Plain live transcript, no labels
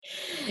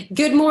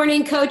Good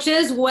morning,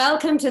 coaches.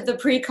 Welcome to the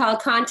pre-call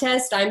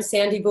contest. I'm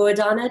Sandy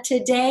Buadana.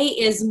 Today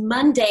is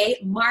Monday,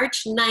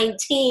 March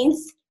 19th.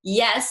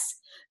 Yes,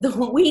 the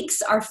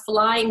weeks are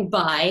flying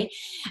by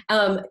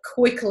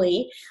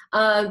quickly,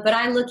 but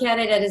I look at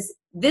it as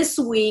this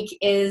week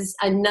is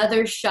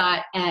another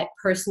shot at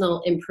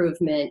personal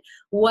improvement.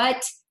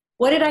 What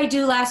did I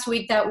do last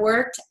week that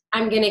worked?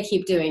 I'm going to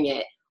keep doing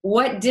it.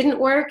 What didn't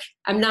work?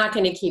 I'm not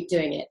going to keep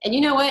doing it. And you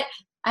know what?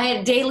 I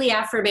had a daily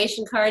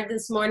affirmation card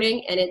this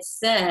morning, and it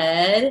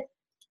said, if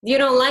you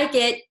don't like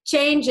it,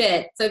 change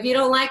it. So if you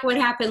don't like what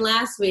happened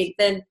last week,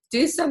 then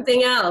do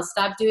something else.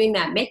 Stop doing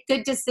that. Make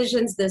good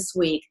decisions this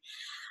week.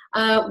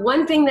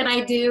 One thing that I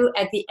do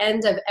at the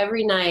end of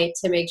every night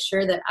to make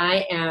sure that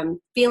I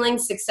am feeling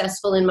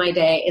successful in my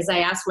day is I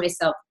ask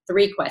myself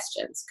 3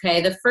 questions.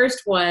 Okay, the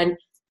first one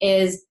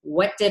is,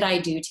 what did I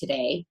do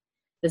today?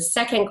 The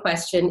second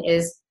question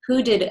is,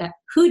 who did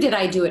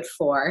I do it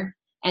for?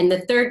 And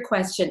the third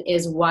question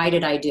is, why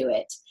did I do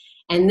it?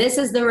 And this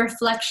is the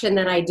reflection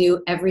that I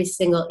do every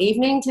single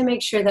evening to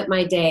make sure that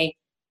my day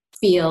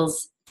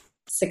feels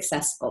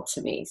successful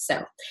to me.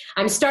 So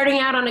I'm starting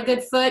out on a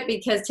good foot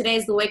because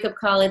today's the wake-up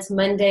call. It's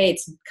Monday.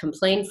 It's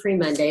complain-free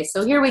Monday.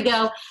 So here we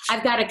go.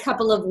 I've got a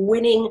couple of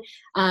winning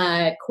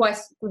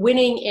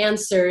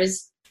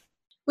answers.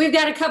 We've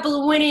got a couple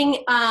of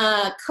winning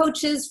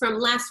coaches from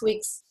last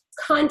week's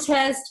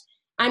contest.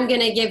 I'm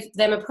going to give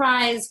them a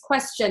prize.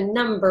 Question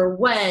number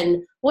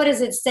 1. What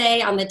does it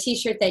say on the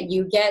t-shirt that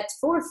you get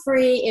for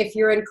free if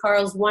you're in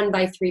Carl's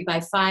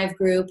 1x3x5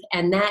 group?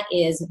 And that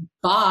is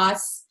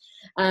boss.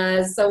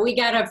 So we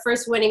got a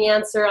first winning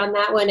answer on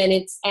that one, and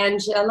it's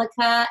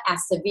Angelica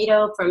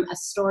Acevedo from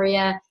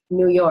Astoria,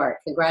 New York.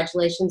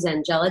 Congratulations,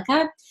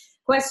 Angelica.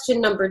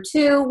 Question number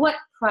 2, what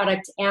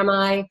product am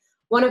I?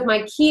 One of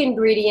my key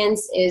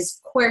ingredients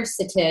is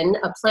quercetin,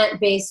 a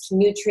plant-based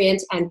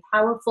nutrient and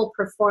powerful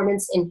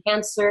performance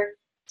enhancer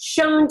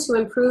shown to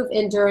improve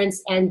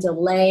endurance and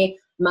delay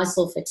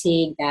muscle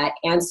fatigue. That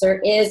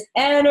answer is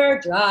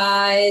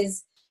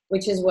Energize,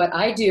 which is what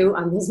I do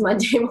on these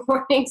Monday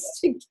mornings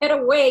to get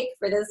awake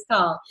for this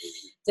call,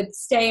 to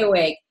stay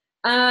awake.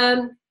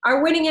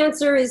 Our winning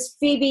answer is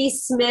Phoebe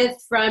Smith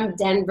from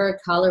Denver,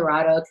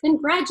 Colorado.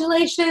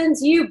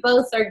 Congratulations, you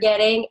both are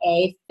getting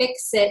a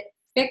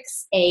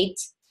a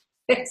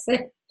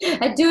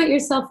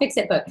do-it-yourself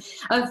Fix-It book,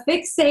 a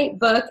Fix-It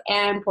book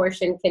and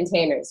portion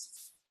containers.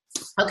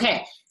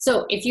 Okay,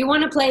 so if you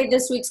want to play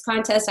this week's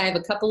contest, I have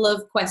a couple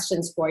of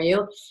questions for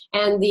you.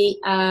 And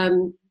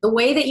the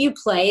way that you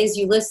play is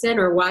you listen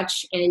or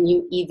watch, and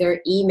you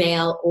either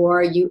email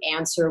or you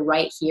answer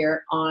right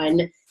here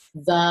on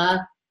the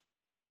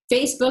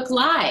Facebook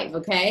Live,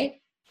 okay?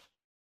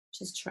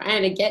 Just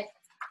trying to get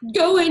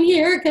going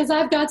here because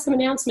I've got some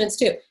announcements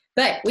too.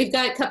 But we've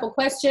got a couple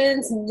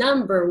questions.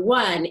 Number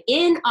 1,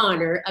 in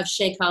honor of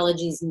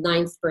Shakeology's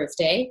 9th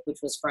birthday, which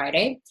was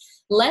Friday,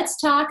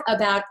 let's talk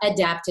about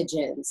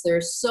adaptogens. There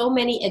are so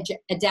many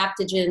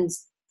adaptogen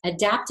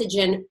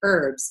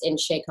herbs in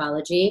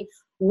Shakeology.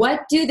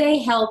 What do they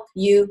help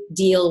you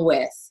deal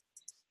with?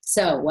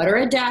 So what are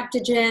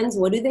adaptogens?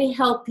 What do they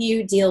help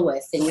you deal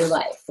with in your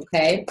life?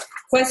 Okay.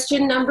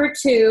 Question number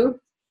 2.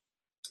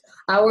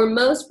 Our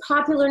most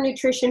popular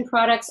nutrition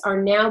products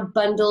are now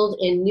bundled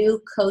in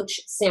new Coach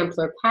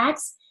sampler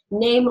packs.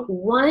 Name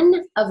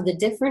one of the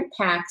different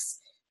packs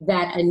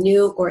that a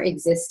new or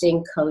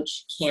existing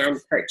coach can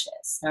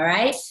purchase. All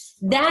right,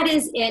 that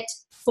is it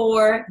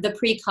for the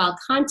pre-call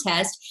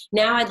contest.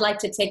 Now I'd like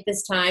to take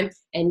this time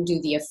and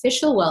do the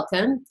official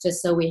welcome,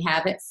 just so we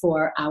have it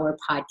for our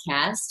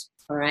podcast.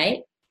 All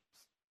right.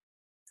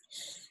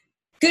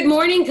 Good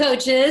morning,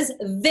 coaches.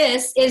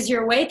 This is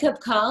your wake-up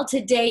call.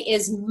 Today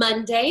is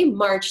Monday,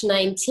 March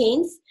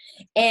 19th,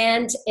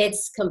 and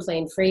it's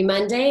Complain-Free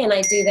Monday, and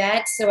I do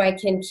that so I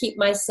can keep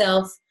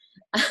myself,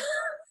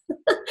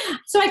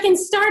 so I can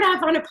start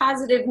off on a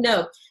positive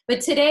note. But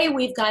today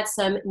we've got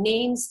some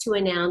names to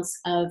announce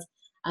of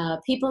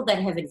people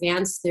that have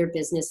advanced their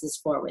businesses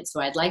forward. So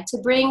I'd like to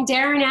bring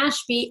Darren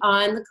Ashby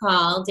on the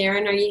call.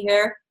 Darren, are you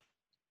here?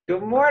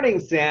 Good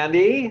morning,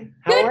 Sandy.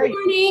 How are you?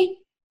 Good morning.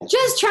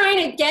 Just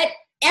trying to get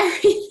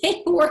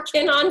everything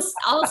working on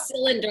all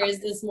cylinders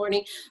this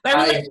morning, but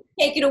I'm going to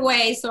take it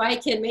away so I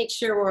can make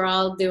sure we're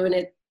all doing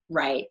it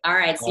right. All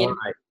right. See you.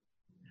 Right.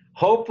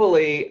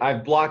 Hopefully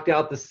I've blocked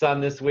out the sun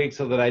this week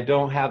so that I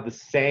don't have the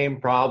same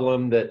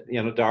problem that,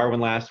 Darwin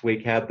last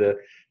week had, the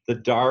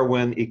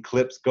Darwin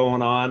eclipse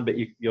going on, but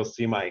you'll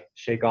see my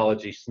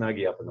Shakeology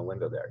Snuggie up in the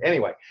window there.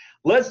 Anyway,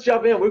 let's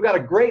jump in. We've got a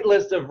great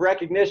list of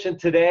recognition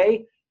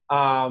today.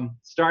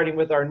 Starting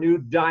with our new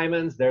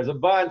diamonds. There's a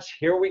bunch.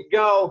 Here we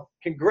go.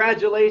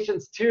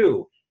 Congratulations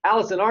to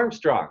Allison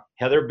Armstrong,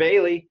 Heather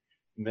Bailey,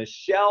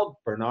 Michelle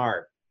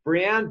Bernard,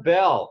 Brianne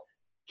Bell,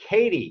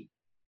 Katie.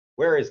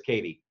 Where is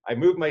Katie? I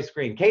moved my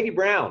screen. Katie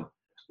Brown,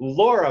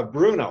 Laura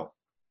Bruno.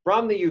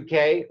 From the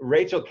UK,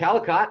 Rachel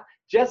Calicott,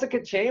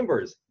 Jessica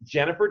Chambers,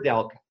 Jennifer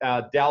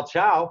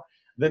Dalchow.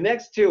 The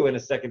next 2 in a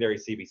secondary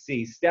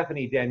CBC,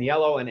 Stephanie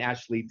Daniello and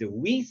Ashley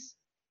DeWeese.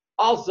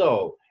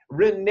 Also,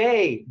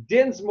 Renee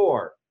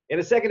Dinsmore, In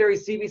a secondary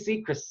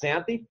CBC,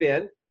 Chrysanthi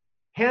Finn,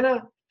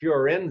 Hannah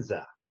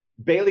Fiorenza,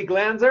 Bailey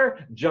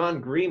Glanzer,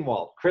 John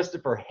Greenwald,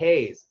 Christopher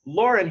Hayes,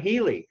 Lauren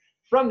Healy.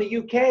 From the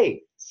UK,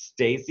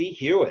 Stacey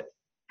Hewitt.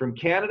 From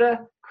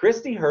Canada,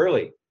 Christy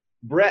Hurley,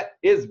 Brett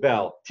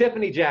Isbell,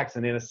 Tiffany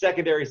Jackson. In a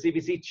secondary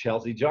CBC,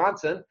 Chelsea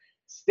Johnson,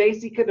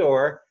 Stacy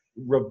Kador,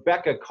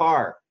 Rebecca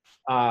Carr,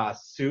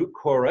 Sue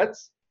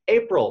Koretz,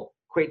 April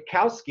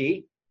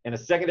Kwiatkowski. In a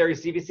secondary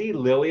CBC,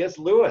 Lilius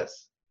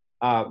Lewis,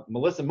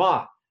 Melissa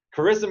Ma,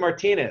 Carissa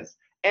Martinez,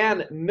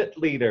 Ann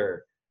Mittleader.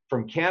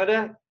 From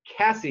Canada,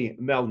 Cassie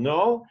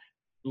Melno,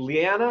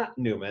 Liana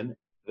Newman.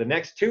 The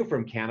next two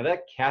from Canada,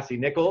 Cassie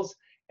Nichols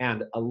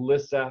and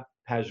Alyssa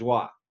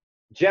Pajois.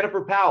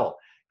 Jennifer Powell,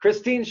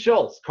 Christine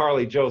Schultz,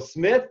 Carly Jo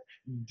Smith,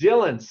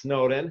 Dylan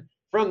Snowden.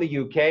 From the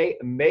UK,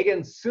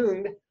 Megan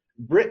Sung,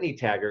 Brittany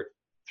Taggart.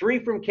 Three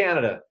from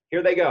Canada.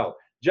 Here they go.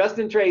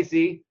 Justin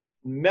Tracy,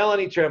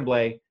 Melanie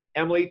Tremblay,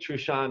 Emily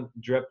Truchon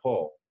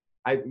Drepo.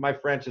 My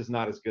French is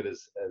not as good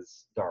as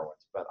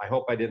Darwin's, but I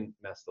hope I didn't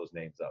mess those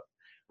names up.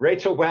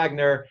 Rachel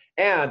Wagner,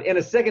 and in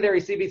a secondary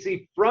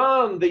CBC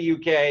from the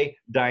UK,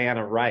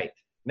 Diana Wright.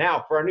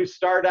 Now, for our new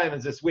Star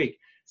Diamonds this week,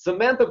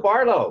 Samantha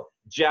Barlow,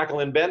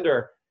 Jacqueline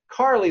Bender,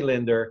 Carly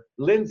Linder,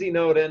 Lindsay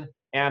Noden,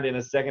 and in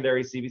a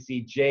secondary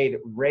CBC, Jade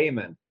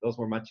Raymond. Those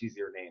were much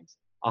easier names.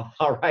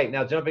 All right,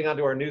 now jumping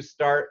onto our new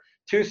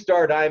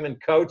two-star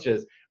diamond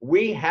coaches.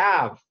 We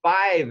have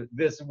 5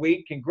 this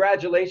week.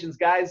 Congratulations,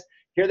 guys.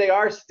 Here they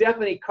are: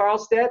 Stephanie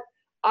Carlstedt,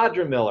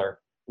 Audra Miller,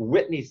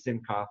 Whitney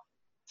Sinkoff,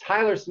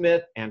 Tyler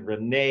Smith, and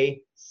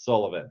Renee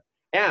Sullivan.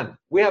 And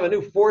we have a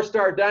new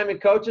 4-star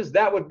diamond coaches.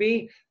 That would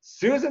be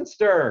Susan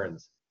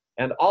Stearns.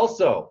 And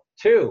also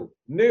 2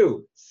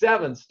 new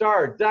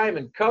 7-star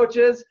diamond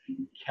coaches,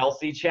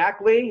 Kelsey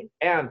Chackley,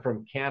 and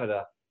from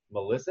Canada,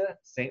 Melissa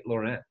St.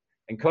 Laurent.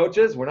 And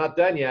coaches, we're not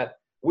done yet.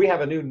 We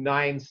have a new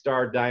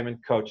 9-star diamond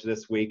coach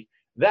this week.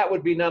 That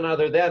would be none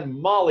other than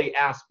Molly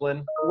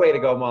Asplin. Way to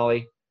go,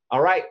 Molly.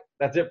 All right,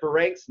 that's it for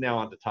ranks. Now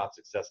on to Top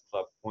Success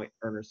Club point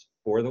earners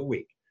for the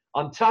week.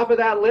 On top of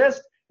that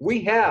list,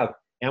 we have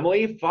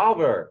Emily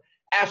Falver,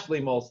 Ashley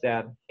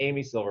Molstad,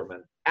 Amy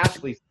Silverman,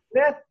 Ashley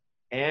Smith,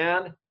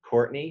 and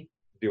Courtney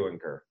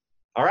Duinker.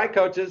 All right,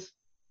 coaches,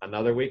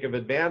 another week of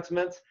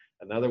advancements,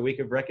 another week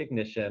of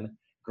recognition.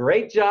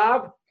 Great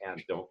job,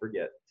 and don't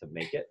forget to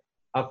make it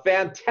a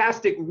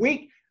fantastic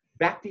week.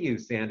 Back to you,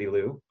 Sandy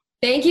Lou.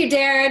 Thank you,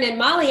 Darren. And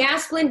Molly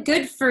Asplin,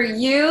 good for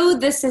you.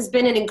 This has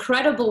been an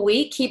incredible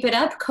week. Keep it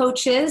up,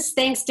 coaches.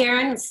 Thanks,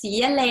 Darren.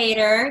 See you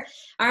later.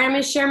 All right, I'm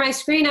going to share my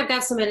screen. I've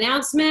got some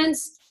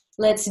announcements.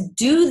 Let's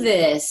do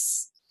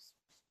this.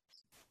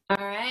 All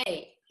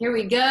right, here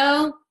we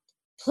go.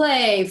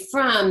 Play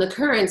from the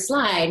current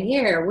slide.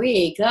 Here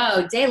we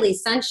go. Daily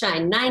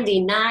Sunshine,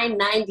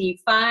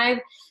 $99.95.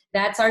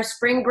 That's our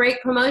spring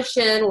break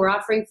promotion. We're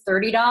offering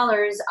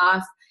 $30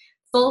 off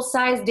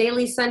full-size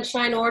Daily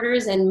Sunshine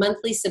orders and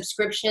monthly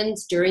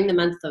subscriptions during the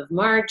month of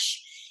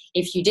March.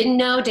 If you didn't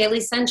know, Daily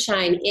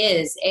Sunshine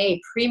is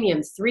a premium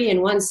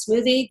 3-in-1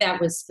 smoothie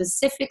that was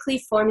specifically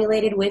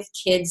formulated with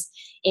kids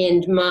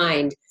in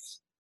mind.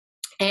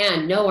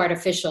 And no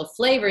artificial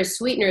flavors,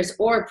 sweeteners,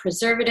 or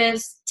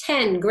preservatives.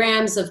 10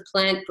 grams of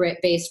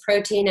plant-based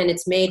protein, and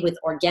it's made with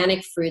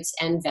organic fruits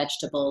and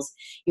vegetables.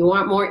 You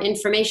want more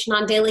information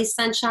on Daily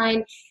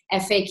Sunshine?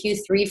 FAQ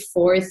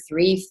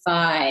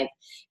 3435.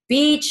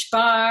 Beach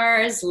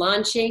bars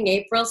launching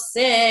April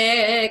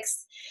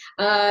 6th.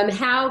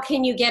 How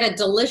can you get a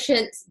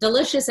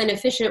delicious and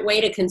efficient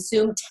way to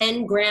consume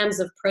 10 grams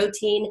of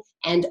protein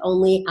and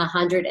only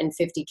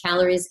 150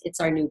 calories? It's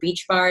our new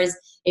beach bars.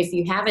 If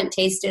you haven't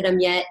tasted them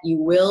yet, you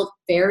will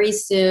very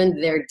soon.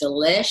 They're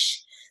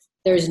delish.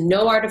 There's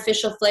no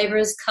artificial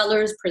flavors,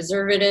 colors,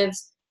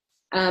 preservatives,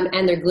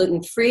 and they're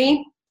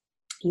gluten-free.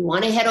 You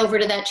want to head over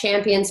to that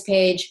Champions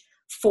page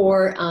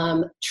for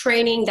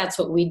training. That's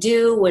what we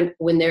do.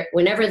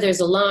 Whenever there's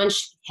a launch,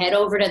 head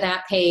over to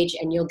that page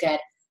and you'll get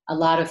a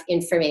lot of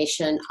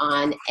information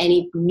on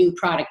any new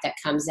product that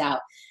comes out.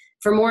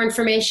 For more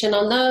information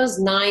on those,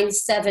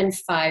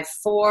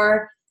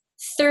 9754.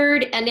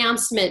 Third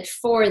announcement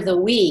for the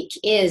week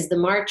is the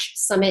March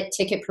Summit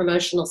ticket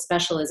promotional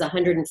special is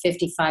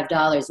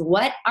 $155.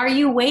 What are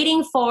you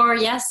waiting for?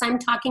 Yes, I'm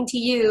talking to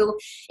you.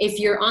 If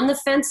you're on the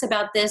fence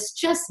about this,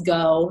 just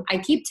go. I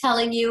keep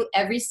telling you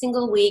every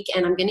single week,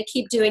 and I'm going to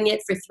keep doing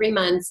it for 3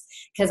 months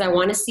because I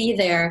want to see you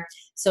there.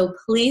 So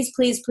please,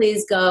 please,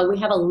 please go. We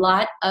have a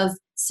lot of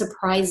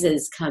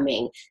surprises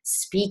coming.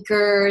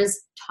 Speakers,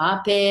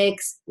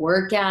 topics,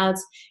 workouts.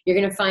 You're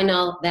going to find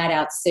all that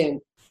out soon.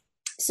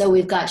 So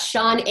we've got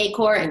Sean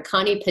Acor and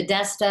Connie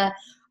Podesta,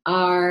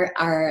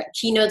 our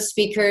keynote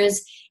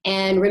speakers.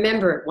 And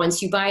remember,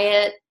 once you buy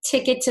a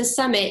ticket to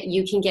Summit,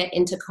 you can get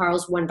into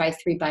Carl's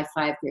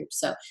 1x3x5 group.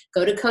 So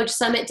go to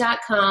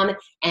CoachSummit.com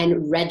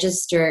and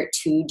register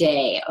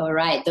today. All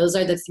right, those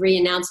are the 3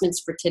 announcements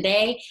for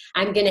today.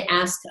 I'm going to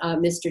ask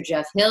Mr.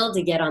 Jeff Hill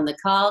to get on the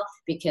call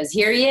because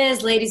here he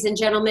is, ladies and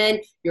gentlemen,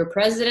 your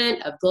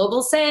president of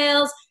global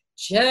sales,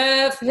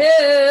 Jeff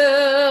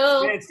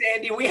Hill. And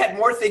Sandy, we had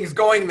more things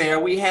going there.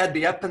 We had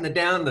the up and the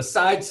down, the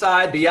side,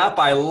 the up.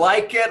 I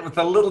like it with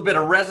a little bit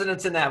of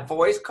resonance in that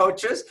voice,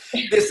 coaches.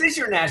 This is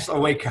your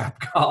national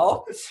wake-up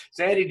call.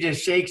 Sandy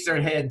just shakes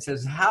her head and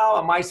says,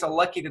 how am I so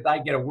lucky that I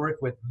get to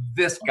work with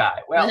this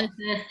guy? Well,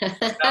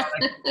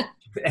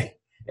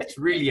 it's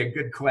really a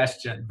good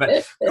question.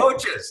 But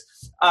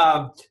coaches,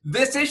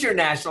 this is your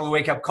national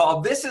wake-up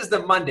call. This is the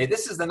Monday.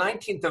 This is the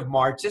 19th of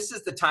March. This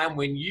is the time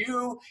when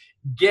you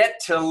get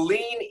to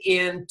lean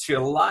into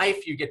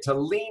life. You get to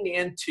lean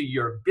into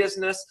your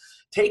business.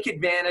 Take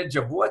advantage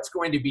of what's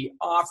going to be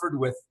offered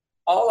with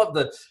all of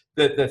the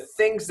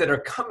things that are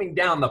coming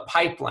down the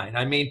pipeline.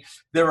 I mean,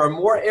 there are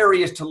more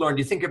areas to learn.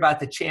 You think about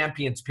the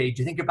champions page.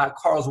 You think about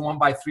Carl's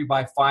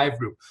 1x3x5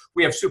 group.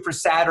 We have Super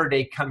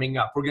Saturday coming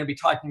up. We're going to be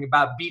talking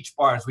about beach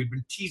bars. We've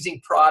been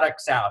teasing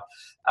products out.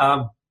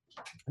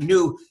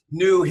 New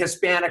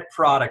Hispanic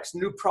products,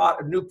 new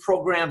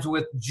programs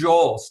with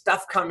Joel,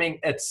 stuff coming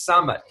at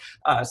Summit,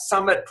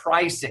 Summit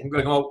pricing.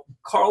 Going, oh,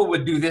 Carl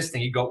would do this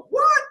thing. You go,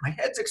 what? My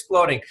head's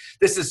exploding.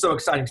 This is so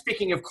exciting.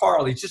 Speaking of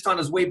Carl, he's just on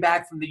his way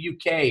back from the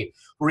UK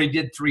where he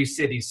did 3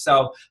 cities.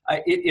 So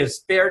it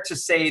is fair to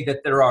say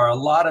that there are a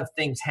lot of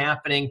things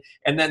happening.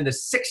 And then the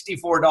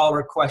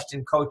 $64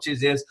 question,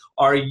 coaches, is,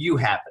 are you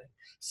happening?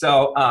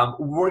 So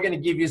we're going to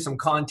give you some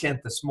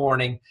content this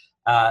morning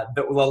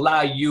that will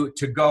allow you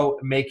to go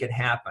make it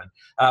happen.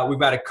 We've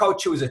got a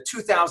coach who is a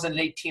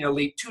 2018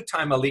 elite,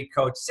 2-time elite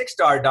coach,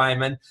 6-star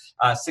diamond,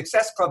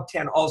 Success Club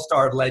 10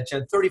 all-star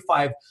legend,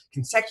 35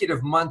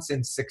 consecutive months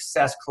in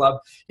Success Club.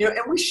 You know,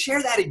 and we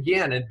share that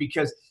again, and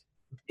because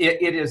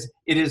it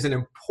is an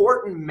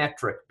important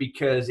metric,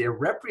 because it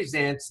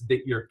represents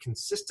that you're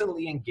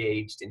consistently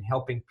engaged in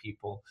helping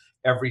people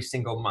every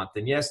single month.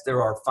 And yes,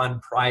 there are fun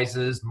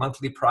prizes,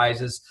 monthly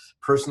prizes,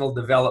 personal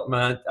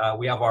development.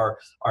 We have our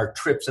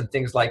trips and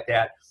things like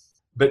that.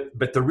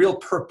 But the real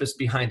purpose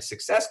behind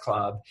Success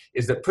Club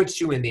is that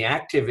puts you in the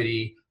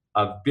activity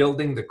of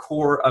building the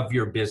core of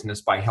your business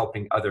by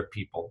helping other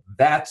people.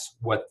 That's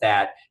what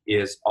that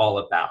is all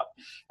about.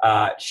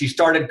 She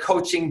started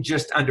coaching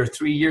just under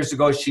 3 years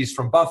ago. She's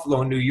from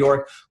Buffalo, New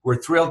York. We're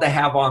thrilled to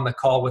have on the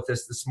call with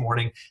us this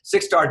morning,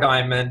 6-star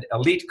diamond,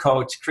 elite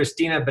coach,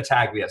 Christina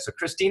Battaglia. So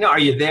Christina, are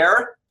you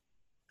there?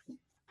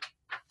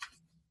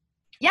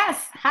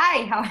 Yes.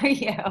 Hi, how are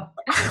you?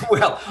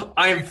 Well,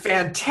 I'm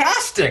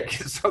fantastic.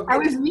 So I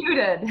was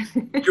muted.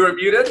 You were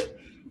muted?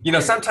 You know,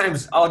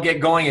 sometimes I'll get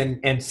going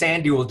and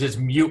Sandy will just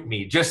mute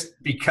me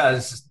just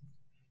because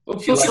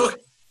she likes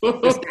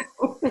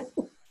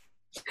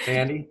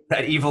Sandy,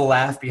 that evil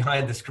laugh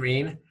behind the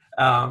screen.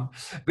 But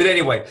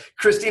anyway,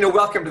 Christina,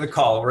 welcome to the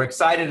call. We're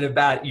excited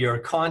about your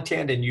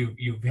content, and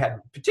you've had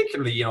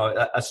particularly, you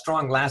know, a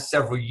strong last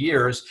several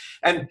years.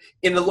 And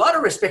in a lot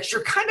of respects,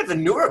 you're kind of a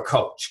newer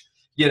coach,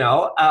 you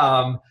know,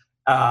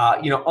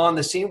 on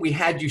the scene. We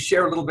had you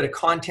share a little bit of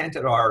content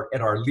at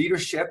our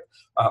leadership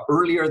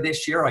earlier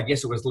this year. I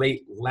guess it was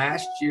late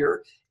last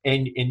year,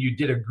 and you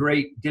did a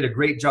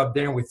great job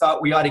there. And we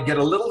thought we ought to get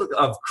a little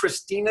of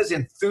Christina's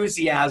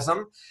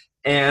enthusiasm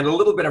and a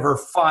little bit of her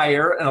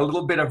fire and a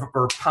little bit of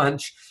her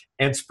punch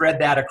and spread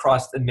that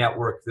across the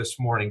network this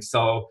morning.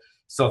 So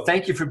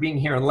thank you for being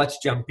here, and let's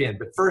jump in.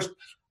 But first,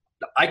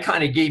 I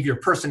kind of gave your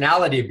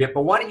personality a bit,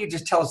 but why don't you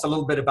just tell us a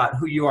little bit about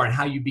who you are and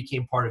how you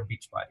became part of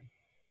Beachbody?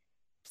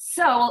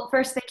 So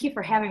first, thank you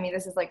for having me.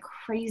 This is like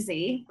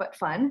crazy, but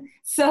fun.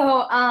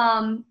 So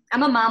I'm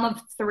a mom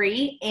of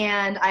 3,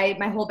 and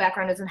my whole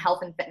background is in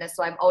health and fitness.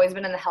 So I've always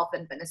been in the health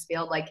and fitness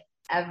field, like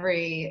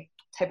every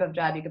type of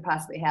job you could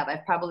possibly have.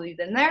 I've probably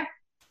been there.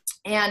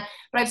 But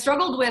I've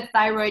struggled with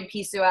thyroid,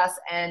 PCOS,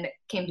 and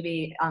came to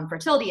be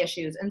fertility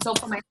issues. And so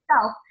for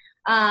myself,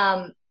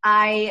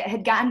 I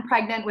had gotten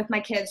pregnant with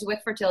my kids with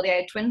fertility. I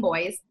had twin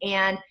boys,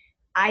 and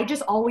I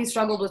just always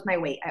struggled with my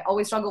weight. I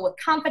always struggled with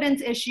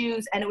confidence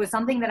issues, and it was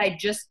something that I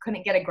just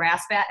couldn't get a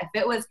grasp at. If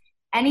it was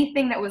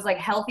anything that was like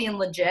healthy and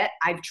legit,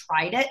 I've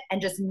tried it, and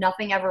just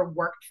nothing ever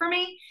worked for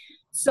me.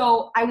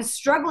 So I was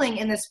struggling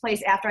in this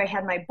place after I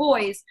had my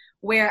boys,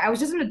 where I was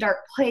just in a dark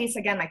place.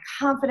 Again, my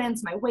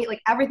confidence, my weight,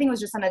 like everything was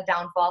just on a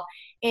downfall,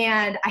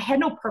 and I had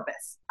no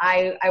purpose.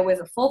 I was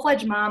a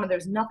full-fledged mom, and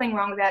there's nothing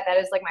wrong with that. That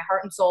is like my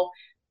heart and soul.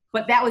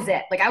 But that was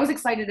it. Like, I was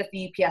excited if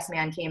the UPS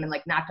man came and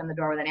like knocked on the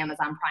door with an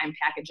Amazon Prime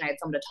package and I had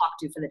someone to talk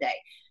to for the day.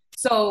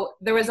 So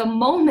there was a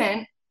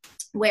moment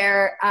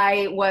where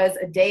I was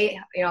a day,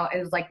 you know, it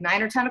was like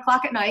 9 or 10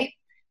 o'clock at night.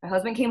 My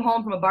husband came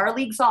home from a bar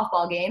league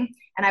softball game,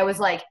 and I was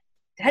like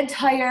dead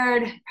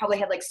tired, probably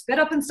had like spit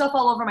up and stuff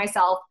all over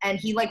myself. And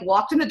he like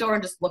walked in the door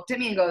and just looked at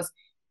me and goes,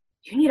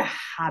 "You need a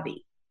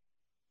hobby."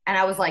 And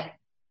I was like,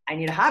 I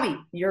need a hobby.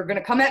 You're going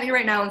to come at me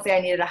right now and say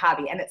I needed a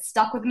hobby. And it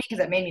stuck with me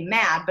because it made me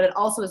mad, but it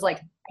also was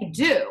like,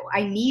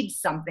 I need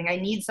something. I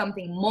need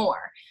something more.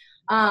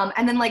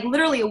 And then like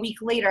literally a week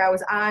later, I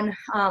was on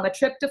a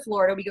trip to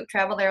Florida. We go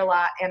travel there a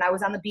lot. And I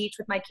was on the beach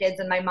with my kids,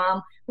 and my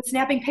mom was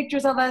snapping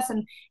pictures of us.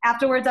 And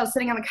afterwards I was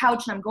sitting on the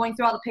couch and I'm going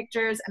through all the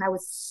pictures, and I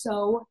was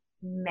so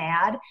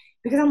mad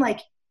because I'm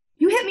like,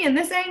 you hit me in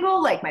this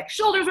angle, like my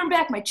shoulders weren't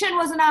back, my chin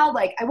wasn't out,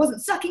 like I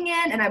wasn't sucking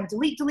in, and I'm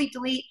delete.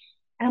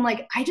 And I'm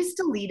like, I just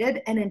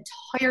deleted an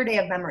entire day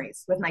of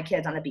memories with my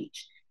kids on the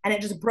beach. And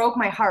it just broke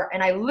my heart.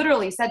 And I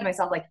literally said to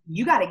myself, like,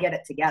 you got to get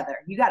it together.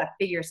 You got to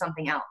figure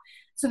something out.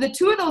 So the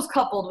two of those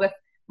coupled with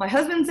my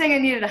husband saying I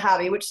needed a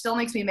hobby, which still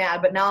makes me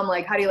mad, but now I'm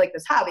like, how do you like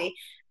this hobby?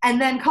 And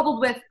then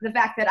coupled with the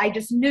fact that I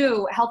just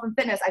knew health and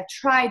fitness, I've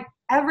tried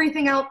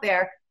everything out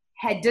there.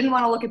 I didn't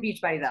want to look at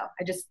Beachbody though.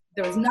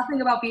 There was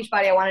nothing about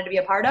Beachbody I wanted to be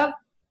a part of.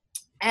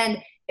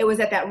 And it was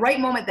at that right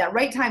moment, that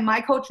right time,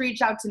 my coach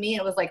reached out to me,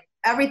 and it was like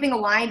everything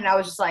aligned. And I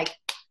was just like,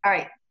 all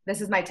right,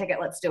 this is my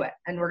ticket. Let's do it.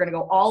 And we're going to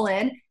go all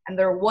in. And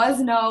there was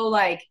no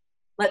like,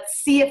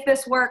 let's see if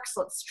this works.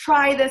 Let's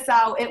try this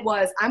out. It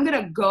was, I'm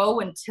going to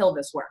go until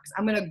this works.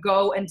 I'm going to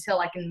go until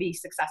I can be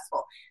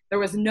successful. There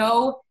was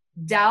no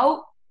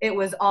doubt. It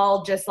was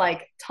all just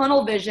like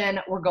tunnel vision.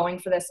 We're going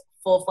for this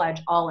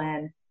full-fledged all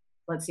in.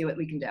 Let's see what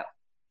we can do.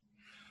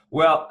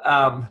 Well,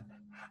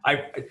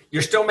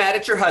 you're still mad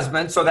at your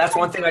husband. So that's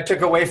one thing I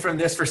took away from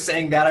this for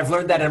saying that. I've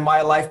learned that in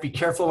my life. Be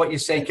careful what you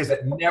say, because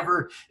it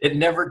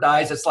never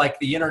dies. It's like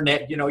the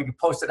internet, you can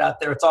post it out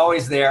there. It's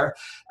always there.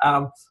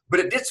 But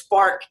it did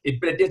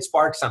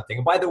spark something.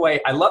 And by the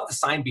way, I love the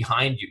sign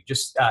behind you.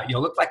 Just,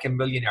 look like a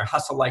millionaire,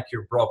 hustle like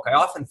you're broke. I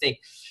often think,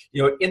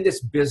 in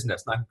this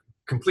business, and I'm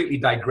completely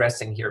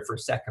digressing here for a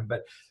second,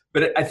 but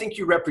I think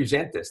you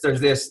represent this. There's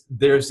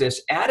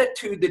this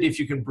attitude that if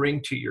you can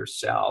bring to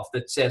yourself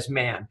that says,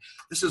 man,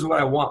 this is what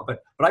I want,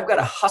 but I've got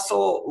to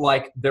hustle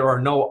like there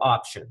are no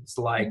options.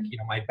 Like,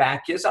 my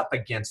back is up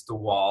against the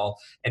wall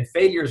and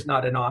failure is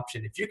not an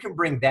option. If you can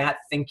bring that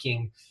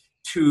thinking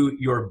to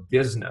your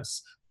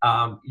business,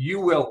 you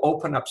will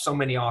open up so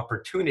many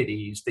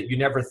opportunities that you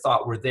never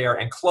thought were there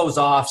and close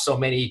off so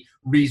many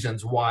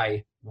reasons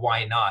why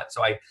not.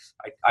 So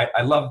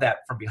I love that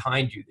from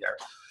behind you there.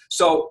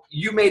 So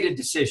you made a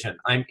decision.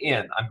 I'm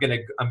in. I'm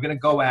gonna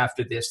go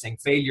after this thing.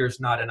 Failure is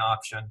not an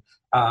option.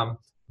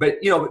 But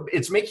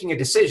it's making a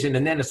decision,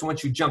 and then it's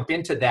once you jump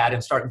into that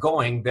and start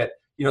going that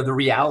the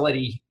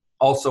reality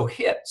also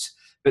hits.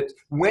 But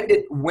when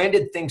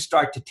did things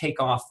start to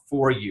take off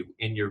for you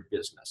in your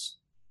business?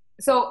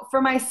 So for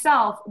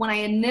myself, when I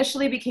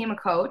initially became a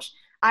coach,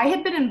 I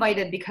had been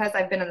invited, because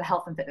I've been in the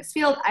health and fitness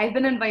field. I've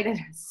been invited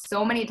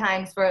so many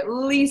times for at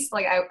least,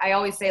 like I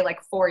always say,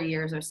 like 4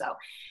 years or so.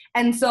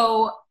 And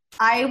so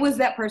I was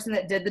that person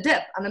that did the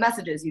dip on the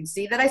messages. You'd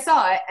see that I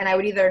saw it, and I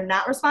would either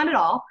not respond at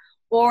all,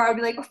 or I'd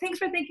be like, oh, thanks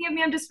for thinking of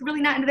me. I'm just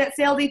really not into that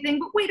salesy thing,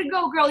 but way to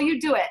go, girl,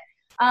 you do it.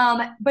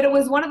 But it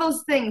was one of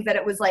those things that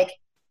it was like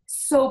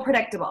so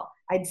predictable.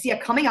 I'd see a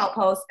coming out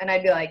post, and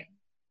I'd be like,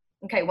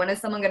 okay, when is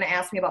someone going to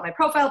ask me about my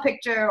profile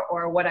picture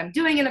or what I'm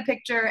doing in a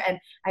picture? And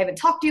I haven't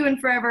talked to you in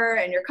forever,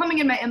 and you're coming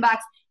in my inbox.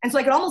 And so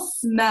I could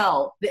almost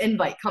smell the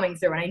invite coming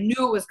through, and I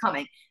knew it was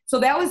coming. So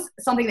that was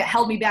something that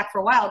held me back for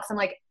a while, because I'm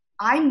like,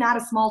 I'm not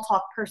a small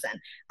talk person.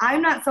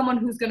 I'm not someone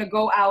who's going to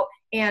go out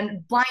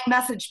and blind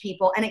message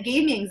people. And it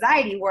gave me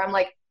anxiety where I'm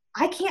like,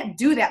 I can't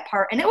do that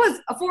part. And it was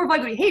a form of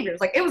ugly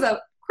behaviors. Like, it was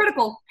a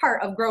critical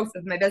part of growth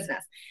of my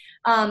business.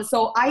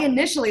 So I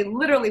initially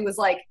literally was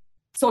like,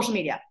 social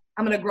media.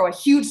 I'm going to grow a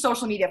huge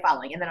social media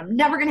following, and then I'm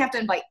never going to have to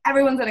invite.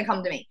 Everyone's going to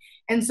come to me.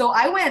 And so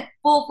I went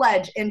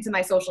full-fledged into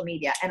my social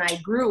media, and I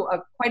grew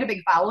quite a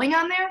big following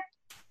on there.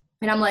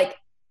 And I'm like,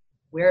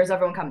 where is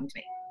everyone coming to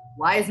me?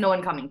 Why is no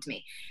one coming to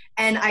me?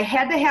 And I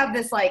had to have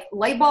this like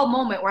light bulb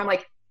moment where I'm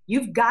like,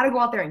 you've got to go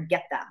out there and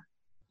get them.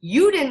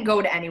 You didn't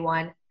go to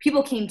anyone.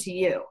 People came to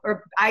you.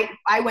 Or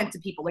I went to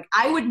people. Like,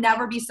 I would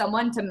never be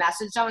someone to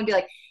message them and be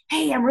like,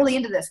 hey, I'm really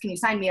into this. Can you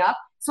sign me up?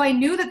 So I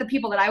knew that the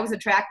people that I was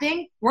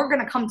attracting weren't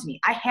going to come to me.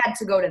 I had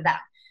to go to them.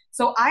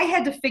 So I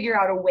had to figure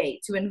out a way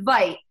to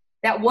invite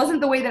that wasn't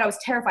the way that I was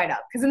terrified of.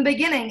 Because in the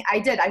beginning,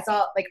 I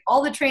saw like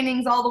all the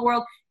trainings, all the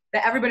world,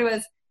 that everybody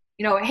was,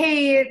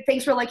 hey,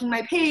 thanks for liking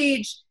my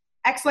page,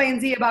 X, Y, and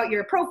Z about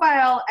your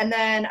profile. And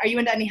then, are you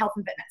into any health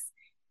and fitness?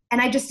 And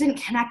I just didn't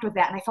connect with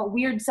that. And I felt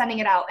weird sending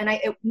it out. And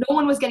no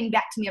one was getting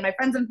back to me. And my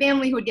friends and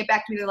family who would get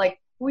back to me, they're like,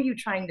 who are you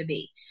trying to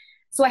be?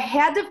 So I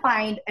had to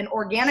find an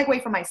organic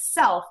way for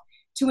myself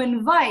to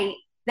invite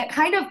that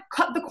kind of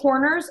cut the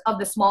corners of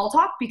the small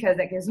talk, because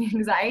that gives me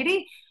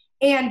anxiety,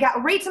 and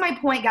got right to my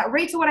point, got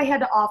right to what I had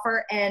to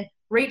offer, and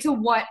right to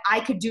what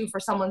I could do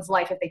for someone's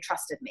life if they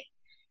trusted me.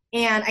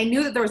 And I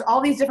knew that there was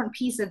all these different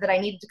pieces that I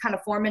needed to kind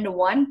of form into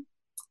one.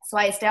 So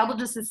I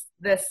established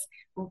this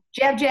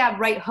jab, jab,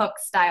 right hook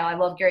style, I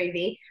love Gary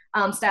Vee,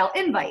 style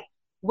invite,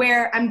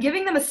 where I'm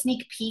giving them a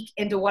sneak peek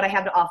into what I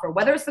have to offer,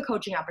 whether it's the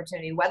coaching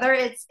opportunity, whether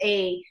it's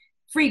a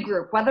free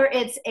group, whether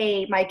it's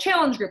my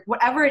challenge group,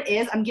 whatever it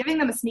is, I'm giving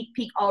them a sneak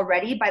peek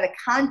already by the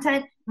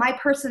content, my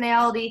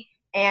personality,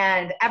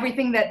 and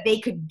everything that they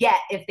could get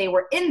if they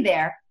were in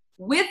there,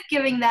 with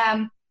giving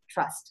them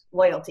trust,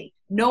 loyalty,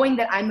 knowing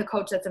that I'm the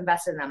coach that's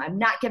invested in them. I'm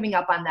not giving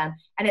up on them.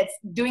 And it's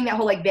doing that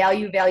whole like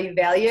value,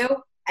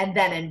 and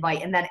then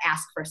invite, and then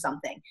ask for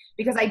something.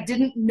 Because I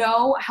didn't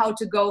know how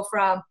to go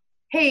from,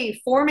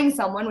 hey, forming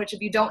someone, which if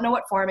you don't know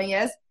what forming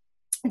is,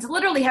 It's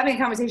literally having a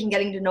conversation,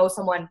 getting to know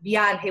someone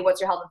beyond, hey,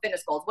 what's your health and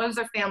fitness goals? What is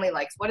their family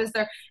like? What is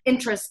their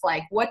interest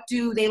like? What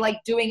do they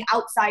like doing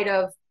outside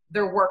of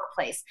their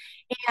workplace?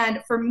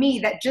 And for me,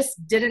 that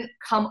just didn't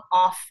come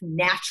off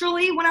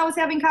naturally when I was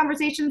having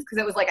conversations, because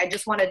it was like I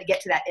just wanted to get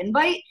to that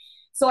invite.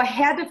 So I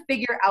had to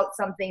figure out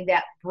something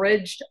that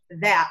bridged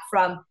that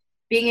from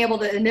being able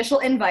to initial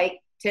invite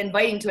to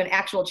inviting to an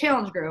actual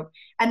challenge group,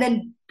 and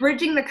then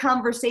bridging the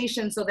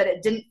conversation so that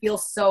it didn't feel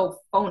so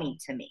phony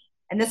to me.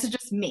 And this is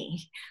just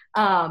me.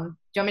 Do you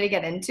want me to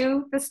get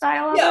into the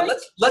style of it?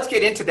 let's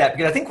get into that,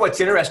 because I think what's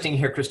interesting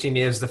here, Christine,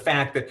 is the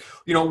fact that,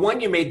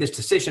 one, you made this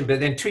decision, but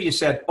then two, you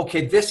said,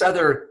 okay, this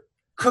other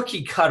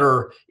cookie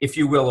cutter, if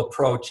you will,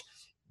 approach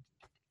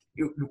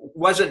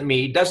wasn't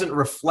me, doesn't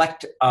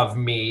reflect of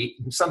me,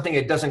 something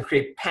that doesn't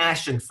create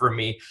passion for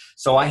me.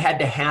 So I had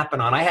to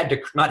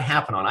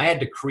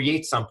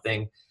create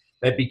something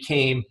that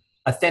became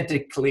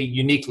authentically,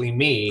 uniquely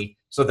me,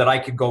 so that I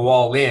could go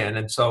all in.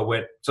 And so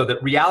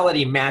that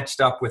reality matched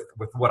up with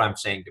what I'm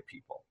saying to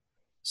people.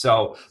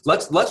 So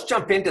let's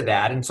jump into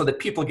that. And so that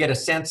people get a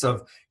sense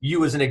of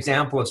you as an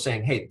example of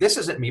saying, hey, this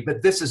isn't me,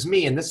 but this is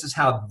me. And this is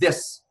how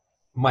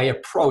my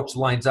approach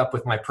lines up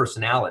with my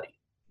personality.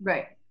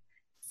 Right.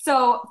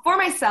 So for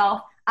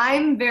myself,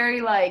 I'm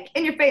very like,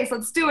 in your face,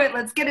 let's do it.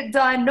 Let's get it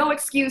done. No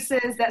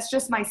excuses. That's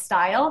just my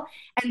style.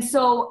 And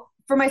so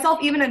for myself,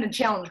 even in a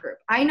challenge group,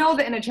 I know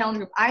that in a challenge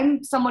group,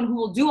 I'm someone who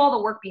will do all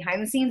the work behind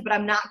the scenes, but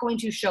I'm not going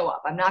to show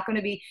up. I'm not going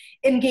to be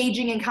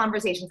engaging in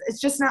conversations. It's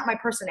just not my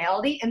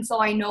personality. And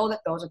so I know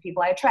that those are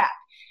people I attract.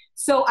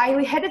 So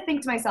I had to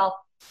think to myself,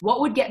 what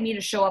would get me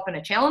to show up in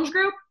a challenge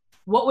group?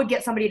 What would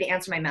get somebody to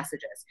answer my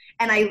messages?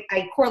 And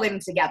I correlate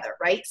them together,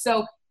 right?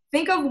 So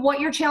think of what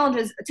your challenge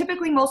is.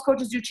 Typically, most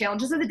coaches do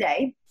challenges of the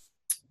day.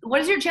 What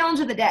is your challenge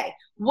of the day?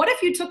 What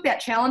if you took that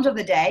challenge of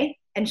the day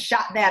and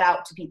shot that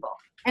out to people?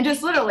 And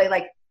just literally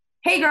like,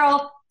 hey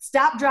girl,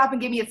 stop, drop,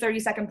 and give me a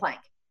 30-second plank.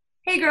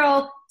 Hey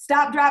girl,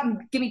 stop, drop, and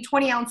give me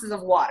 20 ounces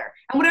of water.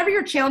 And whatever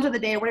your challenge of the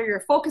day, whatever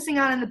you're focusing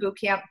on in the boot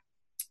camp,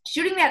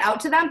 shooting that out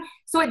to them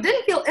so it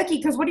didn't feel icky,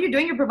 because what are you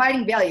doing? You're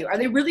providing value. Are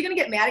they really going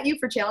to get mad at you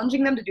for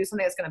challenging them to do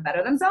something that's going to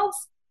better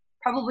themselves?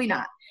 Probably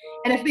not.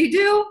 And if they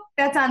do,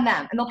 that's on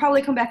them. And they'll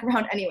probably come back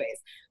around anyways.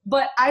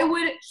 But I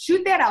would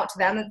shoot that out to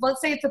them.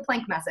 Let's say it's a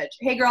plank message.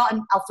 Hey girl,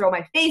 and I'll throw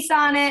my face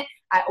on it.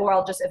 Or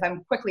I'll just, if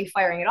I'm quickly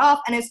firing it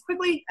off, and it's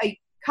quickly a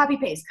copy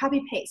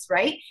paste,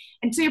 right?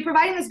 And so you're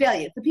providing this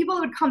value. The people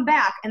that would come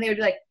back and they would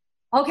be like,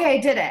 okay, I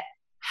did it.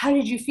 How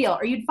did you feel?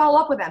 Or you'd follow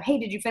up with them. Hey,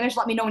 did you finish?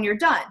 Let me know when you're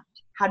done.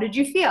 How did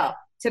you feel?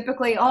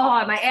 Typically,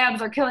 oh, my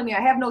abs are killing me.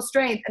 I have no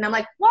strength. And I'm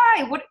like,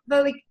 why?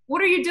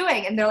 What are you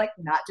doing? And they're like,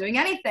 not doing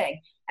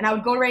anything. And I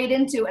would go right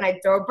into, and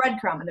I'd throw a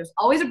breadcrumb. And there's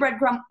always a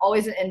breadcrumb,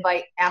 always an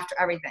invite after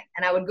everything.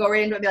 And I would go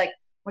right into it and be like,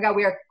 oh my God,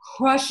 we are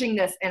crushing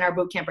this in our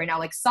boot camp right now.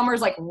 Like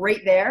summer's like right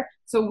there.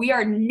 So we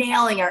are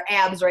nailing our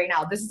abs right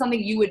now. This is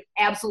something you would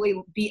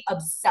absolutely be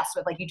obsessed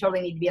with. Like you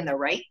totally need to be in there,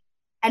 right?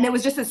 And it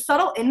was just a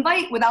subtle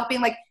invite without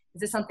being like,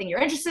 is this something you're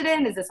interested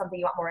in? Is this something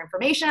you want more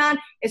information on?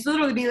 It's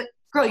literally be like,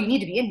 girl, you need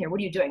to be in here. What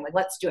are you doing? Like,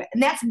 let's do it.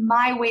 And that's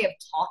my way of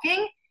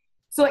talking.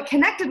 So it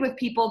connected with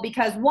people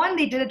because one,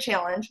 they did a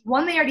challenge.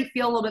 One, they already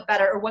feel a little bit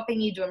better or what they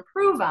need to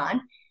improve on.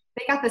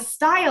 They got the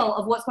style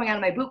of what's going on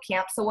in my boot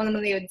camp. So one of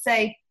them, they would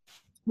say,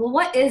 well,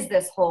 what is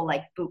this whole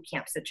like boot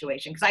camp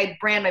situation? Because I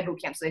brand my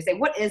boot camp. So they say,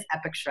 what is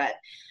Epic Shred?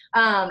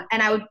 And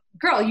I would,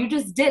 girl, you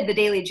just did the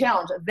daily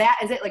challenge. That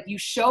is it. Like you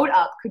showed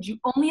up. Could you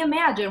only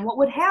imagine what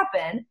would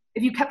happen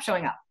if you kept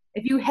showing up?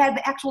 If you had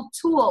the actual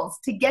tools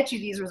to get you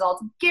these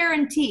results,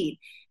 guaranteed.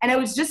 And it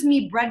was just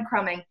me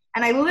breadcrumbing.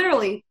 And I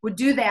literally would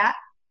do that.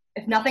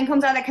 If nothing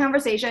comes out of that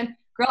conversation,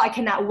 girl, I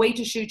cannot wait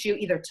to shoot you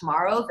either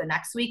tomorrow, the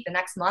next week, the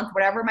next month,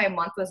 whatever my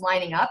month was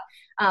lining up.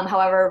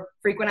 However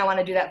frequent I want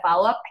to do that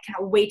follow-up, I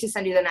cannot wait to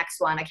send you the next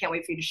one. I can't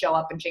wait for you to show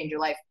up and change your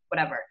life,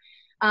 whatever.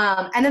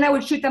 And then I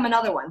would shoot them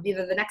another one,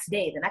 either the next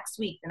day, the next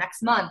week, the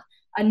next month,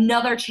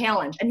 another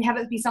challenge, and have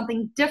it be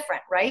something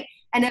different, right?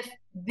 And if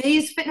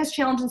these fitness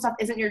challenges and stuff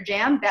isn't your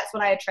jam, that's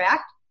what I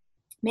attract.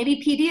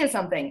 Maybe PD is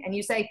something, and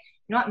you say,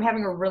 you know what, I'm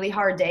having a really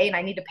hard day and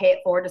I need to pay it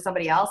forward to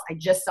somebody else. I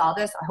just saw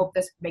this. I hope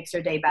this makes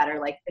your day better.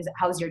 Like,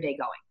 how's your day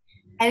going?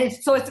 And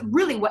it's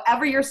really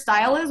whatever your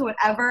style is,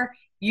 whatever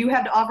you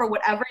have to offer,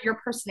 whatever your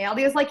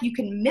personality is like, you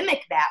can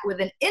mimic that with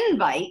an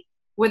invite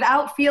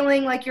without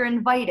feeling like you're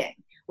inviting,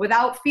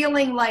 without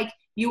feeling like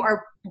you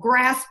are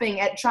grasping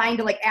at trying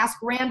to like ask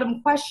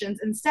random questions.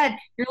 Instead,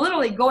 you're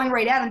literally going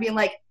right at and being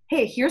like,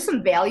 hey, here's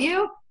some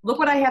value. Look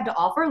what I have to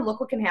offer. Look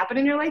what can happen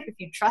in your life if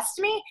you trust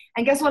me.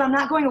 And guess what? I'm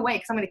not going away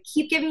because I'm going to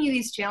keep giving you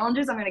these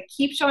challenges. I'm going to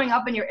keep showing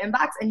up in your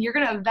inbox, and you're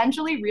going to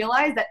eventually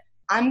realize that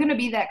I'm going to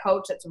be that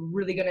coach that's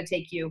really going to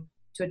take you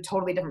to a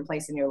totally different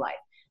place in your life.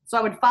 So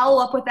I would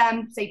follow up with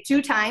them, say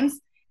 2 times,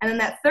 and then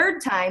that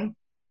 3rd time,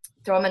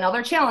 throw them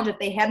another challenge if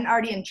they hadn't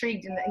already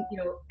intrigued and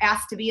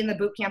asked to be in the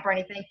boot camp or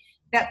anything.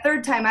 That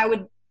 3rd time, I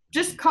would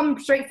just come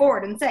straight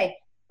forward and say,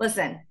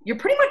 listen, you're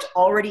pretty much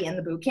already in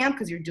the boot camp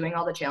because you're doing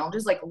all the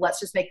challenges. Like, let's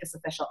just make this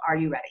official. Are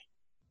you ready?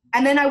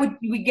 And then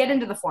we get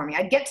into the forming.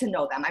 I'd get to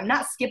know them. I'm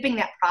not skipping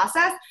that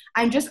process.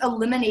 I'm just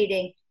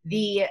eliminating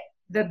the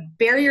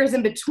barriers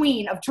in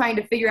between of trying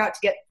to figure out to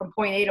get from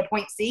point A to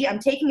point C. I'm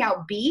taking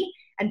out B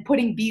and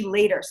putting B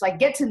later. So I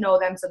get to know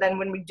them. So then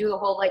when we do the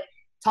whole like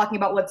talking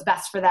about what's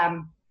best for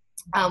them,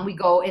 we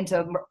go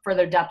into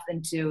further depth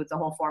into the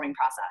whole forming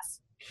process.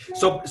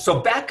 So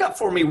back up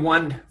for me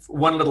one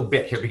little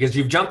bit here, because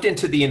you've jumped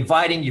into the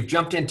inviting, you've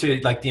jumped into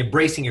like the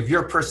embracing of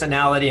your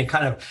personality and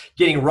kind of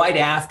getting right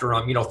after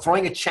them, you know,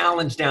 throwing a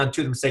challenge down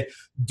to them, say,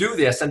 do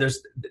this. And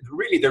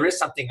there is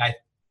something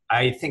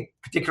I think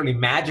particularly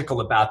magical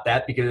about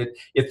that, because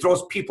it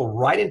throws people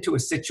right into a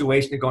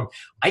situation of going,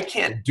 I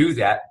can't do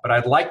that, but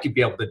I'd like to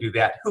be able to do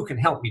that. Who can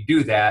help me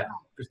do that?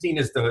 Christine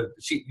is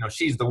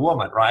she's the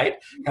woman, right?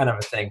 Kind of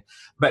a thing.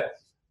 But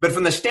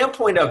from the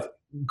standpoint of,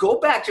 go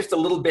back just a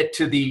little bit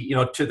to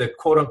the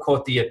quote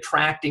unquote, the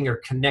attracting or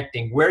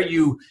connecting, where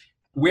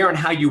and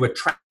how you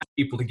attract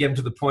people to get them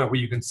to the point where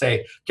you can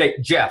say, okay,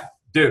 Jeff,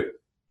 dude,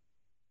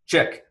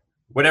 chick,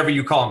 whatever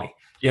you call me,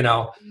 you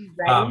know.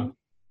 Ready?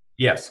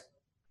 Yes.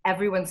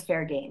 Everyone's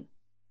fair game.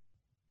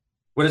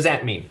 What does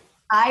that mean?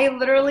 I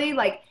literally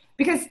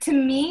because to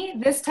me,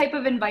 this type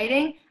of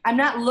inviting, I'm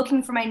not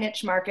looking for my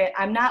niche market.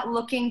 I'm not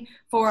looking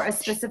for a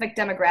specific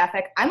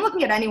demographic. I'm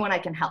looking at anyone I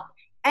can help.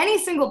 Any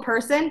single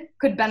person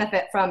could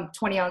benefit from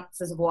 20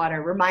 ounces of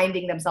water,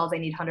 reminding themselves they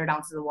need 100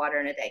 ounces of water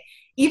in a day.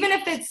 Even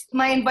if it's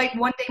my invite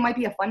one day might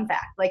be a fun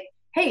fact. Like,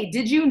 hey,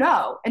 did you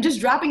know? And just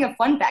dropping a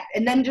fun fact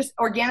and then just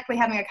organically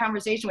having a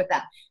conversation with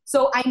them.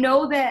 So I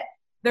know that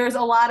there's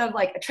a lot of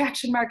like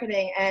attraction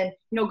marketing and,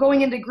 you know,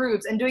 going into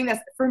groups and doing this.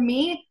 For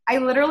me,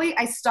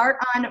 I start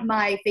on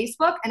my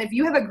Facebook. And if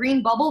you have a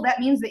green bubble, that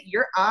means that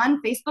you're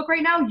on Facebook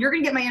right now. You're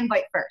going to get my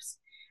invite first.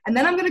 And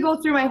then I'm going to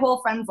go through my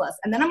whole friends list.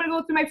 And then I'm going to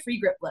go through my free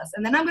grip list.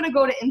 And then I'm going to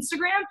go to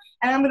Instagram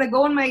and I'm going to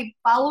go in my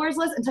followers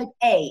list and type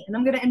A. And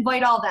I'm going to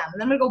invite all them. And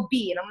then I'm going to go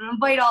B and I'm going to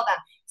invite all them.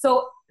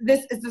 So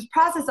this is this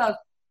process of,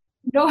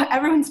 no,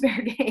 everyone's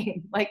fair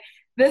game. Like,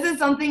 this is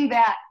something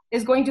that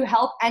is going to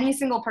help any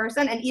single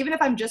person. And even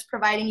if I'm just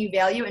providing you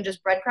value and just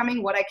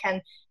breadcrumbing what I can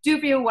do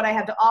for you, what I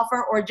have to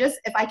offer, or just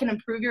if I can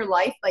improve your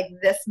life like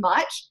this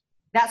much,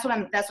 that's what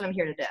I'm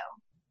here to do.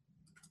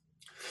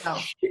 So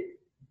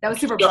that was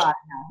super broad.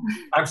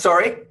 I'm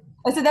sorry?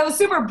 I said that was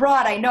super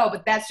broad, I know,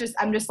 but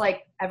I'm just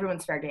like,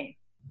 everyone's fair game.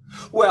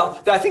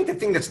 Well, I think the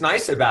thing that's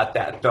nice about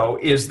that, though,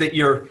 is that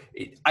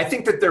I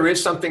think that there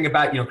is something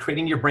about, you know,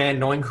 creating your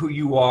brand, knowing who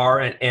you are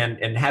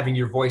and having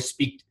your voice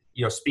speak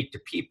to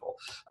people.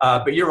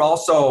 But you're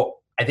also,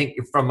 I think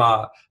from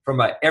a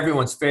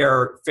everyone's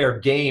fair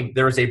game,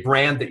 there is a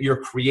brand that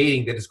you're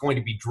creating that is going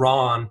to be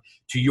drawn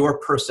to your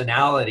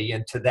personality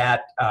and to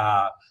that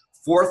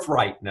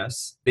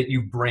forthrightness that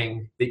you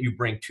bring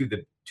to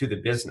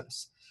the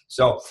business.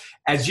 So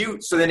as you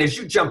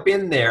jump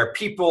in there,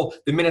 people,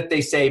 the minute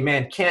they say,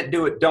 man, can't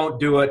do it, don't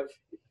do it,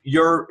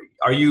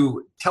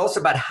 tell us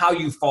about how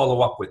you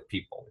follow up with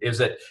people. Is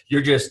it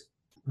you're just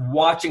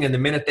watching and the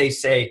minute they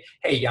say,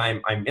 hey,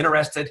 I'm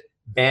interested,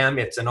 bam,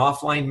 it's an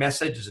offline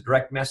message, it's a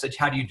direct message.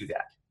 How do you do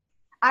that?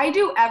 I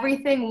do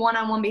everything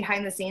one-on-one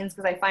behind the scenes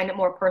because I find it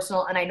more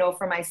personal, and I know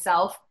for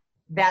myself,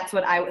 that's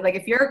what I would like.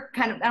 If you're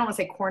kind of, I don't want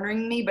to say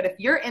cornering me, but if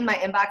you're in my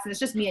inbox and it's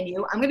just me and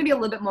you, I'm going to be a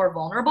little bit more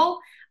vulnerable.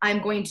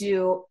 I'm going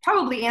to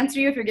probably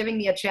answer you if you're giving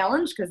me a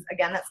challenge, because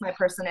again, that's my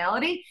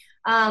personality.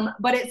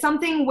 But it's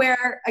something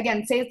where,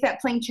 again, say it's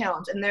that playing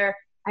challenge and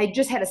I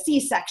just had a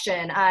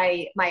C-section.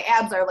 My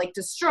abs are like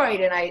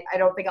destroyed and I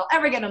don't think I'll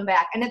ever get them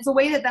back. And it's a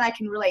way that then I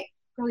can relate.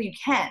 Really, you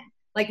can.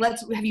 Like,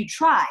 have you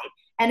tried?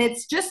 And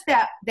it's just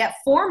that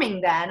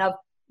forming then of,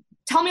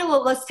 tell me a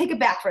little, let's take it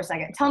back for a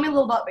second. Tell me a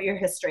little about your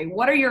history.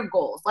 What are your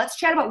goals? Let's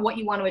chat about what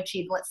you want to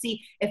achieve. Let's see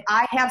if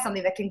I have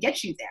something that can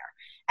get you there.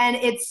 And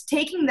it's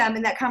taking them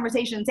in that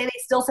conversation, say they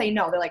still say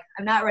no. They're like,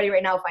 I'm not ready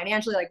right now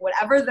financially, like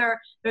whatever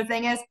their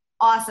thing is.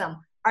 Awesome.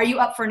 Are you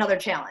up for another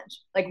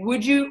challenge? Like,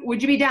 would you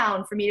be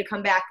down for me to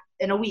come back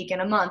in a week, in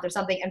a month or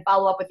something and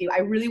follow up with you? I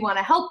really want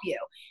to help you.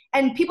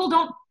 And people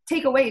don't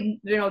take away,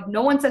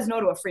 no one says no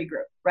to a free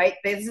group, right?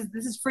 This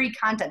is free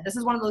content. This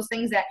is one of those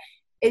things that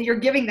you're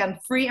giving them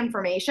free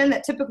information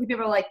that typically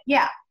people are like,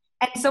 yeah.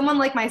 And someone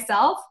like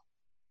myself,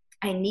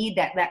 I need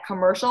that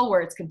commercial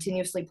where it's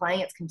continuously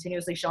playing, it's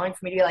continuously showing for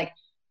me to be like,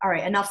 all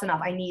right, enough's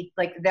enough. I need,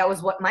 like, that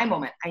was what my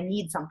moment. I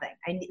need something.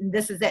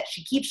 This is it.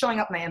 She keeps showing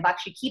up in my inbox.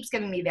 She keeps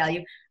giving me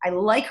value. I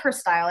like her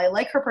style. I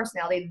like her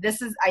personality.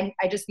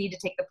 I just need to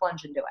take the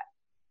plunge and do it.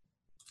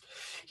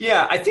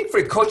 Yeah, I think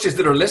for coaches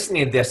that are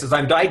listening to this, as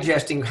I'm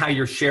digesting how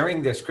you're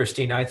sharing this,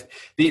 Christina,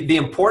 the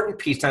important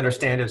piece to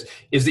understand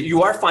is that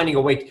you are finding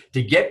a way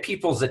to get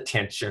people's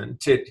attention,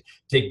 to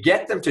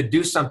get them to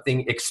do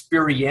something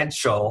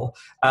experiential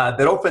that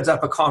opens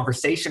up a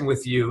conversation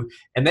with you.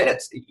 And then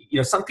it's,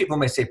 some people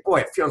may say, boy,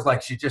 it feels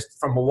like she's just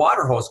from a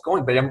water hose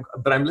going,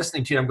 but I'm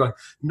listening to you and I'm going,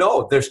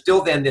 no, there's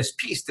still then this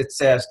piece that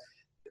says,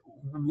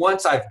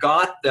 once I've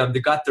got them,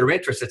 they got their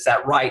interest, it's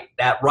that right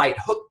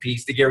hook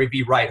piece, the Gary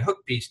V right hook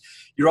piece.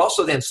 You're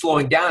also then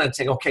slowing down and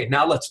saying, okay,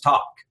 now let's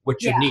talk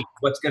what you need,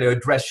 what's going to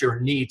address your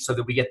needs so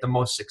that we get the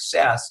most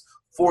success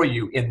for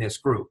you in this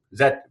group. Is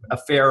that a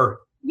fair?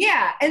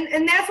 Yeah.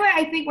 And that's why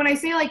I think when I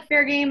say like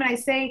fair game and I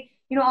say,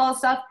 all this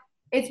stuff,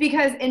 it's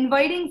because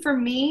inviting for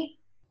me,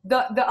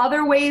 the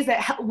other ways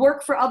that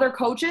work for other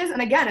coaches.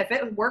 And again, if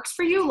it works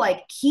for you,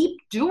 like keep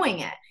doing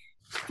it.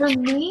 For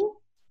me,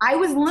 I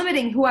was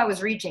limiting who I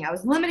was reaching. I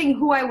was limiting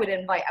who I would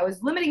invite. I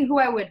was limiting who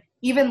I would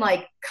even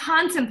like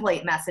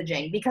contemplate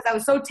messaging because I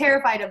was so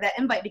terrified of that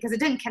invite because it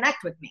didn't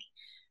connect with me.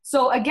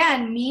 So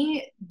again,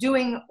 me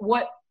doing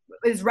what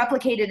is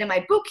replicated in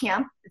my boot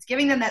camp, it's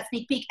giving them that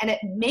sneak peek and it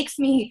makes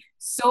me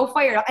so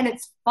fired up and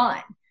it's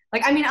fun.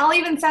 Like, I mean, I'll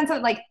even send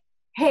something like,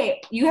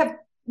 hey,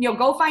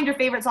 go find your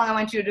favorite song. I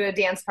want you to do a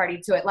dance party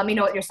to it. Let me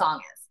know what your song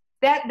is.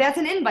 That's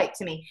an invite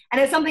to me.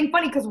 And it's something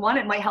funny because one,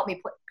 it might help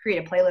me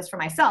create a playlist for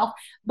myself,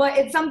 but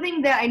it's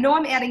something that I know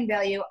I'm adding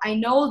value. I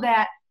know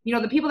that,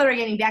 the people that are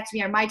getting back to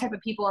me are my type of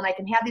people and I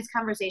can have these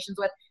conversations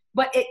with,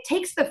 but it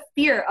takes the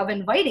fear of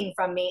inviting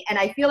from me. And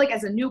I feel like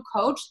as a new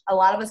coach, a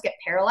lot of us get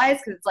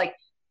paralyzed because it's like,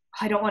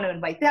 I don't want to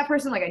invite that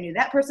person. Like I knew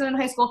that person in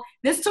high school.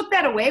 This took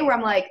that away where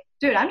I'm like,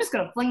 dude, I'm just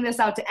going to fling this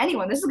out to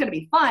anyone. This is going to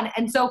be fun.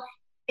 And so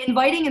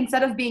inviting,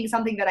 instead of being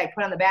something that I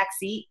put on the back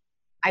seat,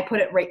 I put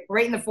it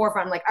right in the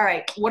forefront. I'm like, all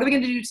right, what are we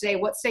going to do today?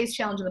 What stays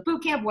challenge in the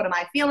boot camp? What am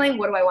I feeling?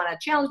 What do I want to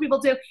challenge people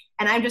to?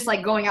 And I'm just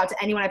like going out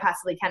to anyone I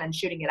possibly can and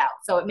shooting it out.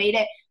 So it made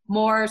it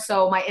more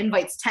so my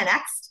invites 10x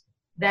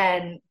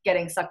than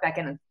getting sucked back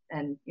in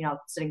and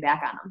sitting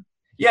back on them.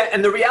 Yeah,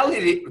 and the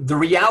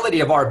reality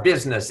of our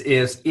business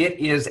is it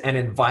is an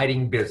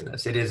inviting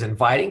business. It is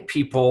inviting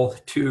people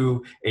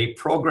to a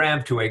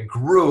program, to a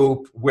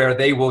group where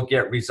they will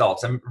get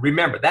results. And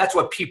remember, that's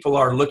what people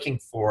are looking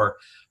for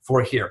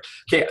here.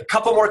 Okay, a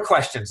couple more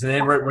questions, and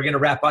then we're going to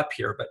wrap up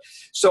here. But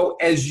so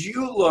as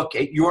you look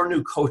at your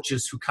new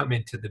coaches who come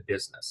into the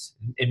business,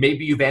 and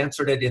maybe you've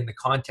answered it in the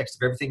context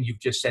of everything you've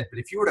just said, but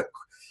if you were to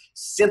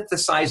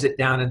synthesize it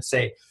down and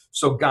say,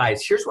 so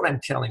guys, here's what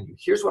I'm telling you.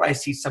 Here's what I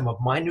see some of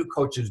my new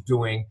coaches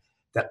doing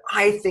that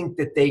I think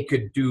that they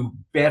could do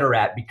better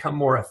at, become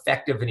more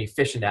effective and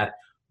efficient at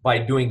by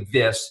doing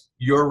this.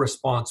 Your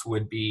response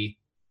would be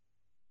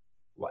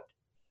what?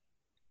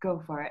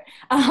 Go for it.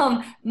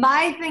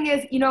 My thing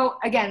is,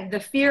 again, the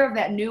fear of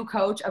that new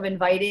coach of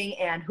inviting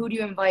and who do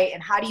you invite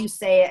and how do you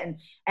say it?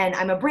 And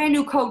I'm a brand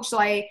new coach. So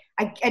I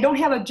don't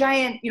have a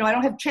giant, I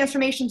don't have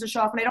transformation to show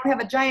off and I don't have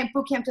a giant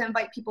boot camp to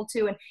invite people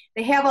to. And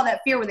they have all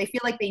that fear where they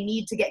feel like they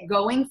need to get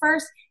going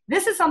first.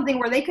 This is something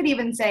where they could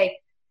even say,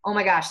 oh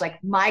my gosh,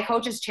 like my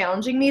coach is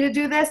challenging me to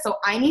do this. So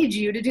I need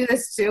you to do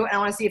this too. And I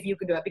want to see if you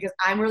can do it because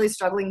I'm really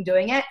struggling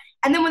doing it.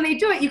 And then when they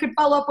do it, you could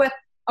follow up with,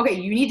 okay,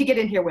 you need to get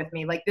in here with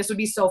me. Like this would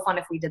be so fun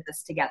if we did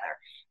this together.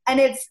 And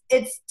it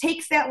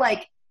takes that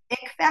like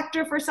ick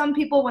factor for some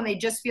people when they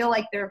just feel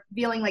like they're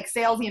feeling like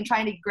salesy and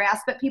trying to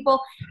grasp at people.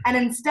 And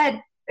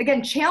instead,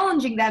 again,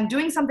 challenging them,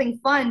 doing something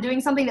fun, doing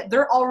something that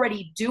they're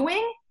already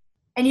doing.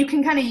 And you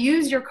can kind of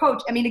use your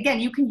coach. I mean, again,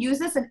 you can use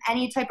this in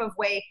any type of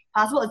way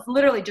possible. It's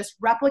literally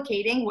just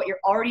replicating what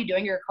you're already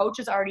doing, your coach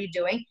is already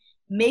doing,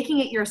 making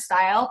it your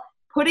style,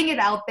 putting it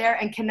out there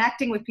and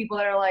connecting with people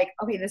that are like,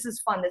 okay, this is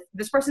fun.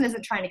 This person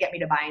isn't trying to get me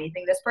to buy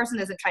anything. This person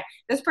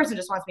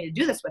just wants me to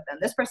do this with them.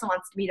 This person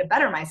wants me to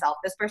better myself.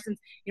 This person's,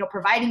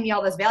 providing me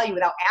all this value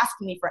without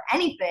asking me for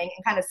anything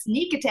and kind of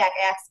sneak attack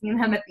asking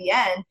them at the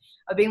end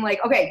of being like,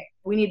 okay,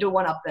 we need to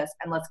one up this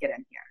and let's get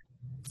in here.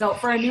 So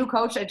for a new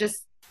coach, I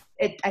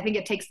think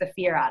it takes the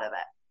fear out of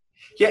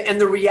it. Yeah,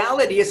 and the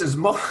reality is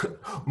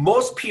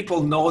most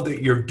people know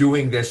that you're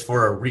doing this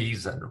for a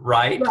reason,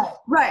 right?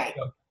 Right.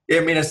 I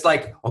mean, it's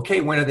like,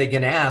 okay, when are they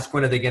going to ask?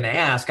 When are they going to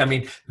ask? I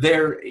mean,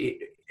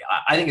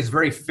 I think it's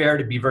very fair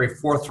to be very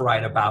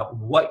forthright about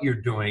what you're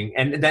doing.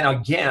 And then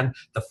again,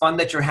 the fun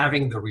that you're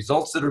having, the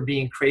results that are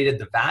being created,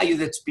 the value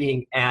that's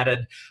being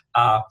added.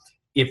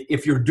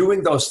 If you're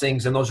doing those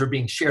things and those are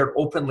being shared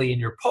openly in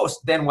your post,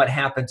 then what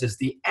happens is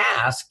the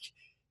ask,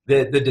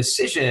 the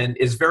decision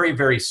is very,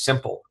 very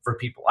simple for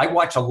people. I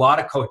watch a lot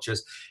of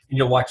coaches and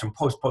you'll watch them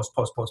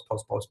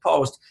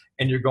post,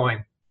 and you're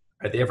going,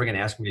 are they ever going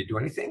to ask me to do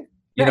anything?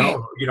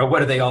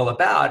 What are they all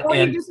about? Well,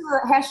 you just do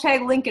a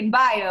hashtag link in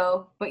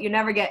bio, but you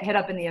never get hit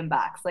up in the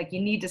inbox. Like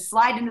you need to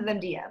slide into them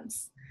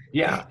DMs.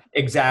 Yeah,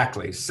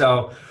 exactly.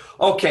 So,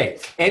 okay.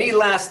 Any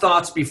last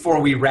thoughts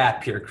before we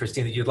wrap here,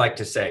 Christine, that you'd like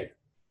to say?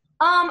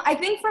 I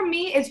think for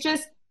me, it's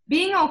just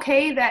being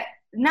okay that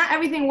not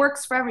everything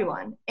works for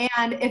everyone.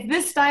 And if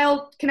this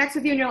style connects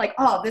with you and you're like,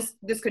 oh,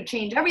 this could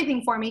change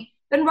everything for me,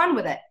 then run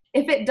with it.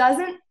 If it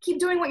doesn't, keep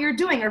doing what you're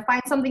doing or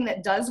find something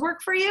that does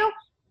work for you.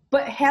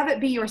 But have it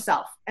be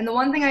yourself. And the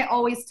one thing I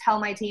always tell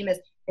my team is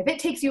if it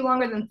takes you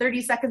longer than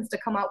 30 seconds to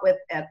come out with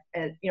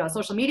a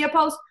social media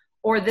post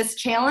or this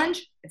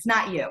challenge, it's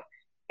not you.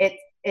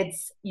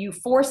 It's you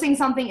forcing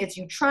something. It's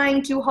you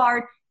trying too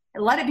hard.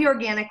 Let it be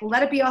organic.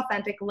 Let it be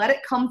authentic. Let it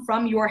come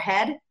from your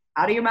head,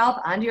 out of your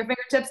mouth, onto your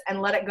fingertips, and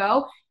let it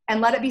go.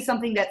 And let it be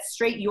something that's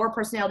straight your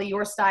personality,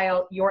 your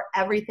style, your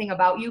everything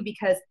about you,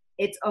 because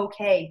it's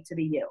okay to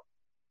be you.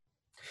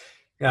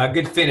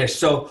 Good finish.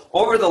 So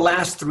over the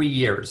last 3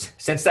 years,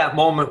 since that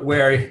moment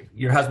where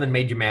your husband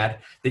made you mad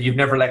that you've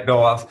never let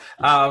go of,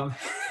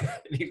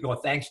 you go,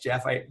 thanks,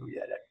 Jeff.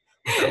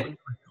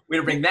 We're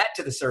to bring that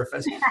to the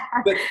surface.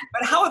 But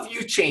how have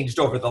you changed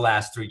over the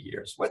last 3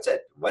 years? What's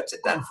it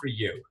done for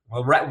you?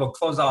 We'll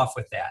close off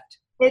with that.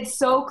 It's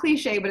so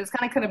cliche, but it's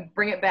kind of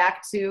bring it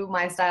back to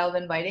my style of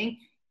inviting.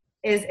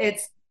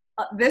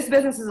 This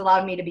business has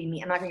allowed me to be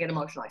me. I'm not gonna get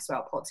emotional, so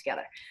I'll pull it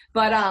together.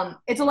 But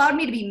it's allowed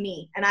me to be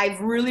me, and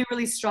I've really,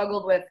 really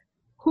struggled with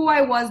who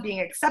I was, being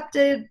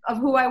accepted of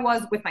who I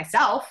was with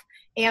myself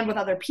and with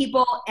other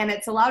people. And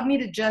it's allowed me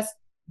to just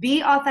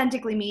be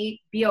authentically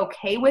me, be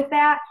okay with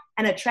that,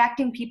 and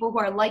attracting people who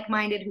are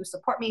like-minded, who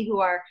support me, who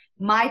are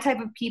my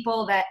type of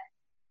people that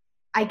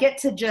I get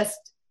to just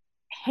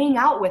hang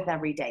out with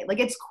every day. Like,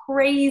 it's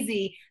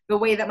crazy the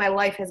way that my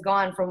life has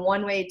gone from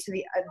one way to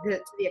the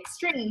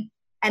extreme.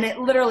 And it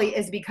literally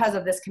is because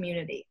of this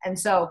community. And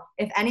so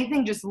if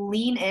anything, just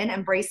lean in,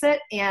 embrace it,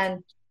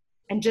 and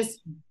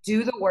just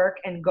do the work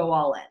and go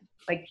all in.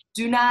 Like,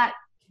 do not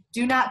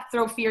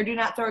throw fear, do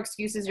not throw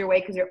excuses your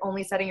way, because you're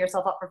only setting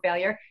yourself up for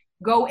failure.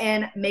 Go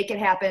in, make it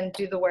happen,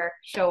 do the work,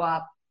 show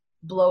up,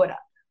 blow it up.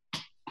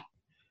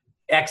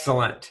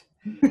 Excellent.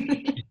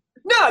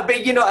 No, but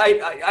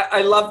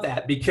I love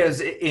that,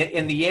 because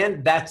in the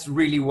end, that's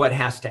really what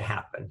has to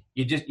happen.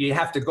 You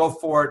have to go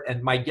for it.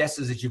 And my guess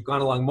is, as you've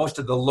gone along, most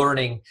of the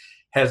learning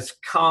has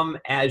come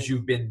as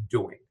you've been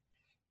doing.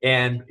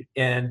 And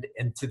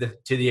to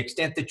the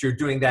extent that you're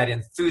doing that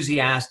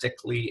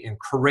enthusiastically and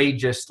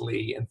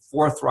courageously and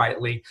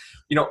forthrightly,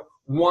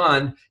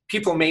 one,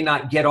 people may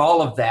not get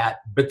all of that,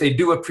 but they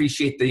do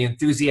appreciate the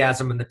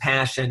enthusiasm and the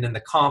passion and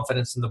the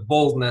confidence and the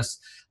boldness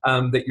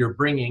that you're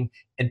bringing.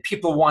 And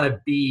people want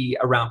to be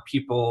around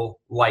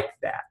people like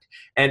that.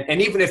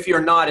 And even if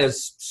you're not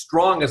as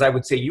strong as I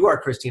would say you are,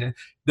 Christina,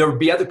 there will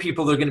be other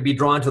people that are going to be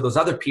drawn to those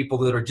other people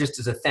that are just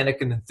as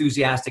authentic and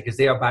enthusiastic as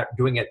they are about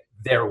doing it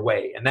their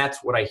way. And that's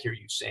what I hear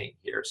you saying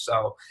here.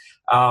 So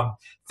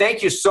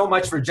thank you so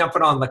much for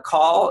jumping on the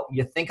call.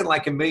 You're thinking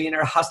like a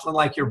millionaire, hustling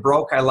like you're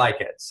broke. I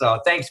like it. So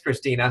thanks,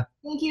 Christina.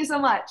 Thank you so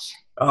much.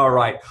 All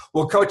right.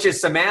 Well, coaches,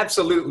 some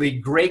absolutely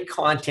great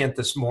content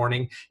this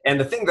morning. And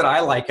the thing that I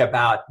like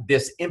about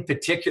this in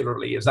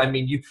particularly is,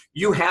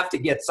 you have to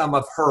get some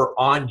of her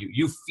on you.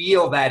 You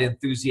feel that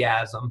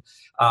enthusiasm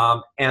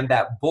and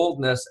that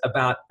boldness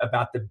about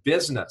the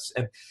business.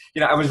 And,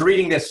 I was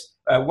reading this.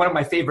 One of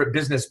my favorite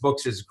business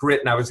books is Grit,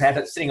 and I had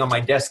it sitting on my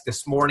desk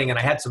this morning, and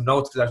I had some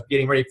notes because I was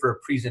getting ready for a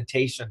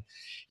presentation.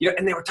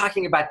 And they were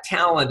talking about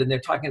talent, and they're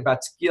talking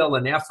about skill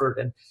and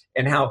effort,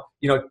 and how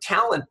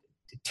talent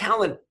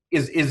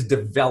is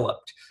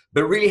developed,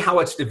 but really how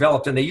it's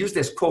developed. And they use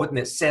this quote, and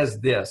it says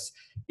this: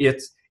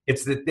 it's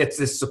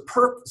this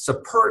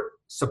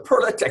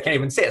superlative, I can't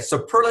even say it,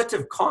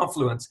 superlative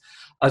confluence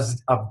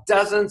of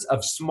dozens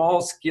of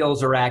small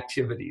skills or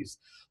activities,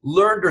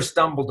 learned or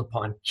stumbled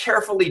upon,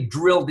 carefully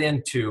drilled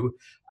into,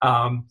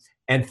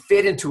 and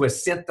fit into a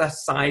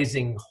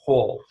synthesizing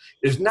whole.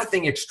 There's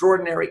nothing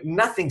extraordinary,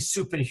 nothing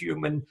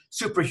superhuman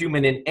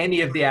in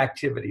any of the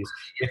activities.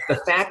 It's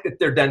the fact that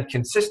they're done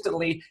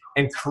consistently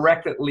and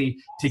correctly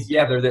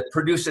together that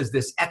produces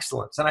this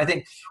excellence. And I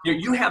think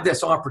you have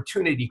this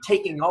opportunity,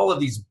 taking all of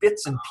these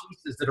bits and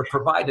pieces that are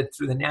provided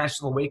through the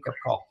National Wake Up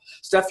Call,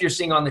 stuff you're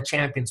seeing on the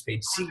Champions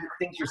page,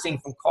 things you're seeing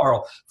from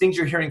Carl, things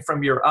you're hearing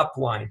from your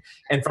upline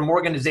and from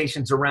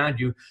organizations around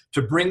you,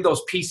 to bring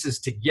those pieces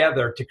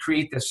together to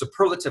create this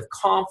superlative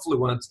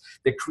confluence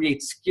that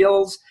creates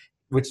skills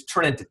which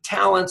turn into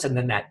talents, and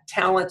then that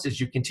talents,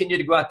 as you continue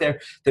to go out there,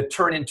 that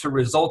turn into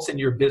results in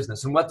your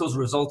business. And what those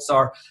results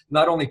are,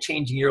 not only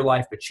changing your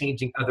life, but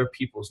changing other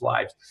people's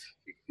lives.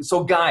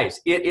 So guys,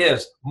 it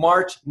is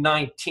March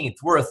 19th.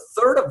 We're a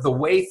third of the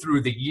way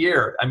through the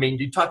year.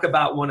 You talk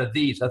about one of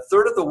these, a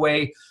third of the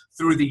way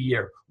through the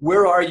year.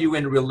 Where are you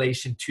in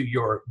relation to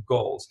your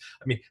goals?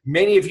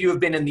 Many of you have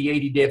been in the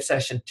 80-day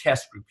obsession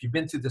test group. You've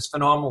been through this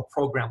phenomenal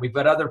program. We've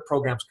got other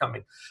programs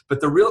coming.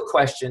 But the real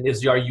question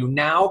is, are you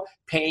now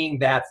paying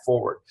that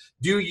forward?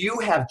 Do you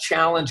have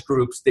challenge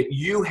groups that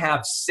you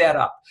have set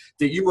up,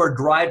 that you are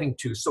driving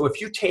to? So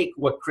if you take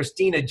what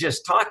Christina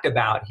just talked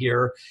about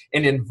here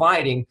and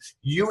inviting,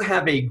 you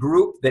have a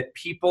group that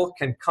people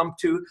can come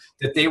to,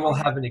 that they will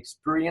have an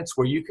experience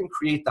where you can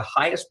create the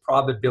highest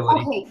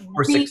probability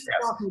for success.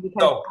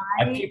 So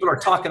people are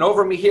talking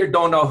over me here,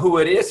 don't know who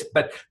it is,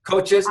 but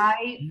coaches,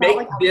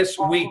 make this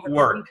week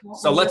work.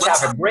 So let's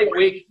have a great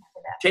week.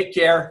 Take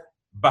care.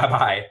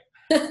 Bye-bye.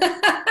 Who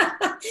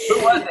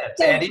was it,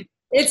 Sandy?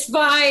 It's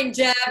fine,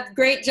 Jeff.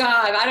 Great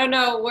job. I don't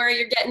know where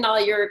you're getting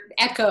all your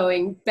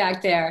echoing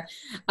back there.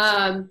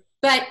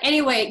 But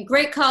anyway,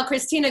 great call.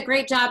 Christina,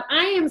 great job.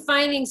 I am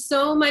finding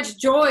so much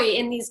joy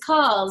in these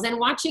calls and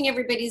watching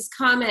everybody's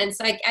comments.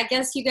 I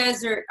guess you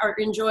guys are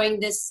enjoying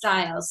this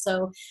style.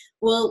 So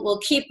we'll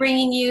keep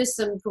bringing you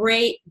some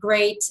great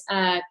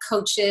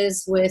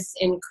coaches with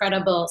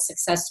incredible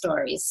success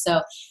stories.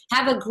 So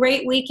have a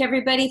great week,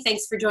 everybody.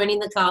 Thanks for joining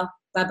the call.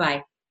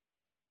 Bye-bye.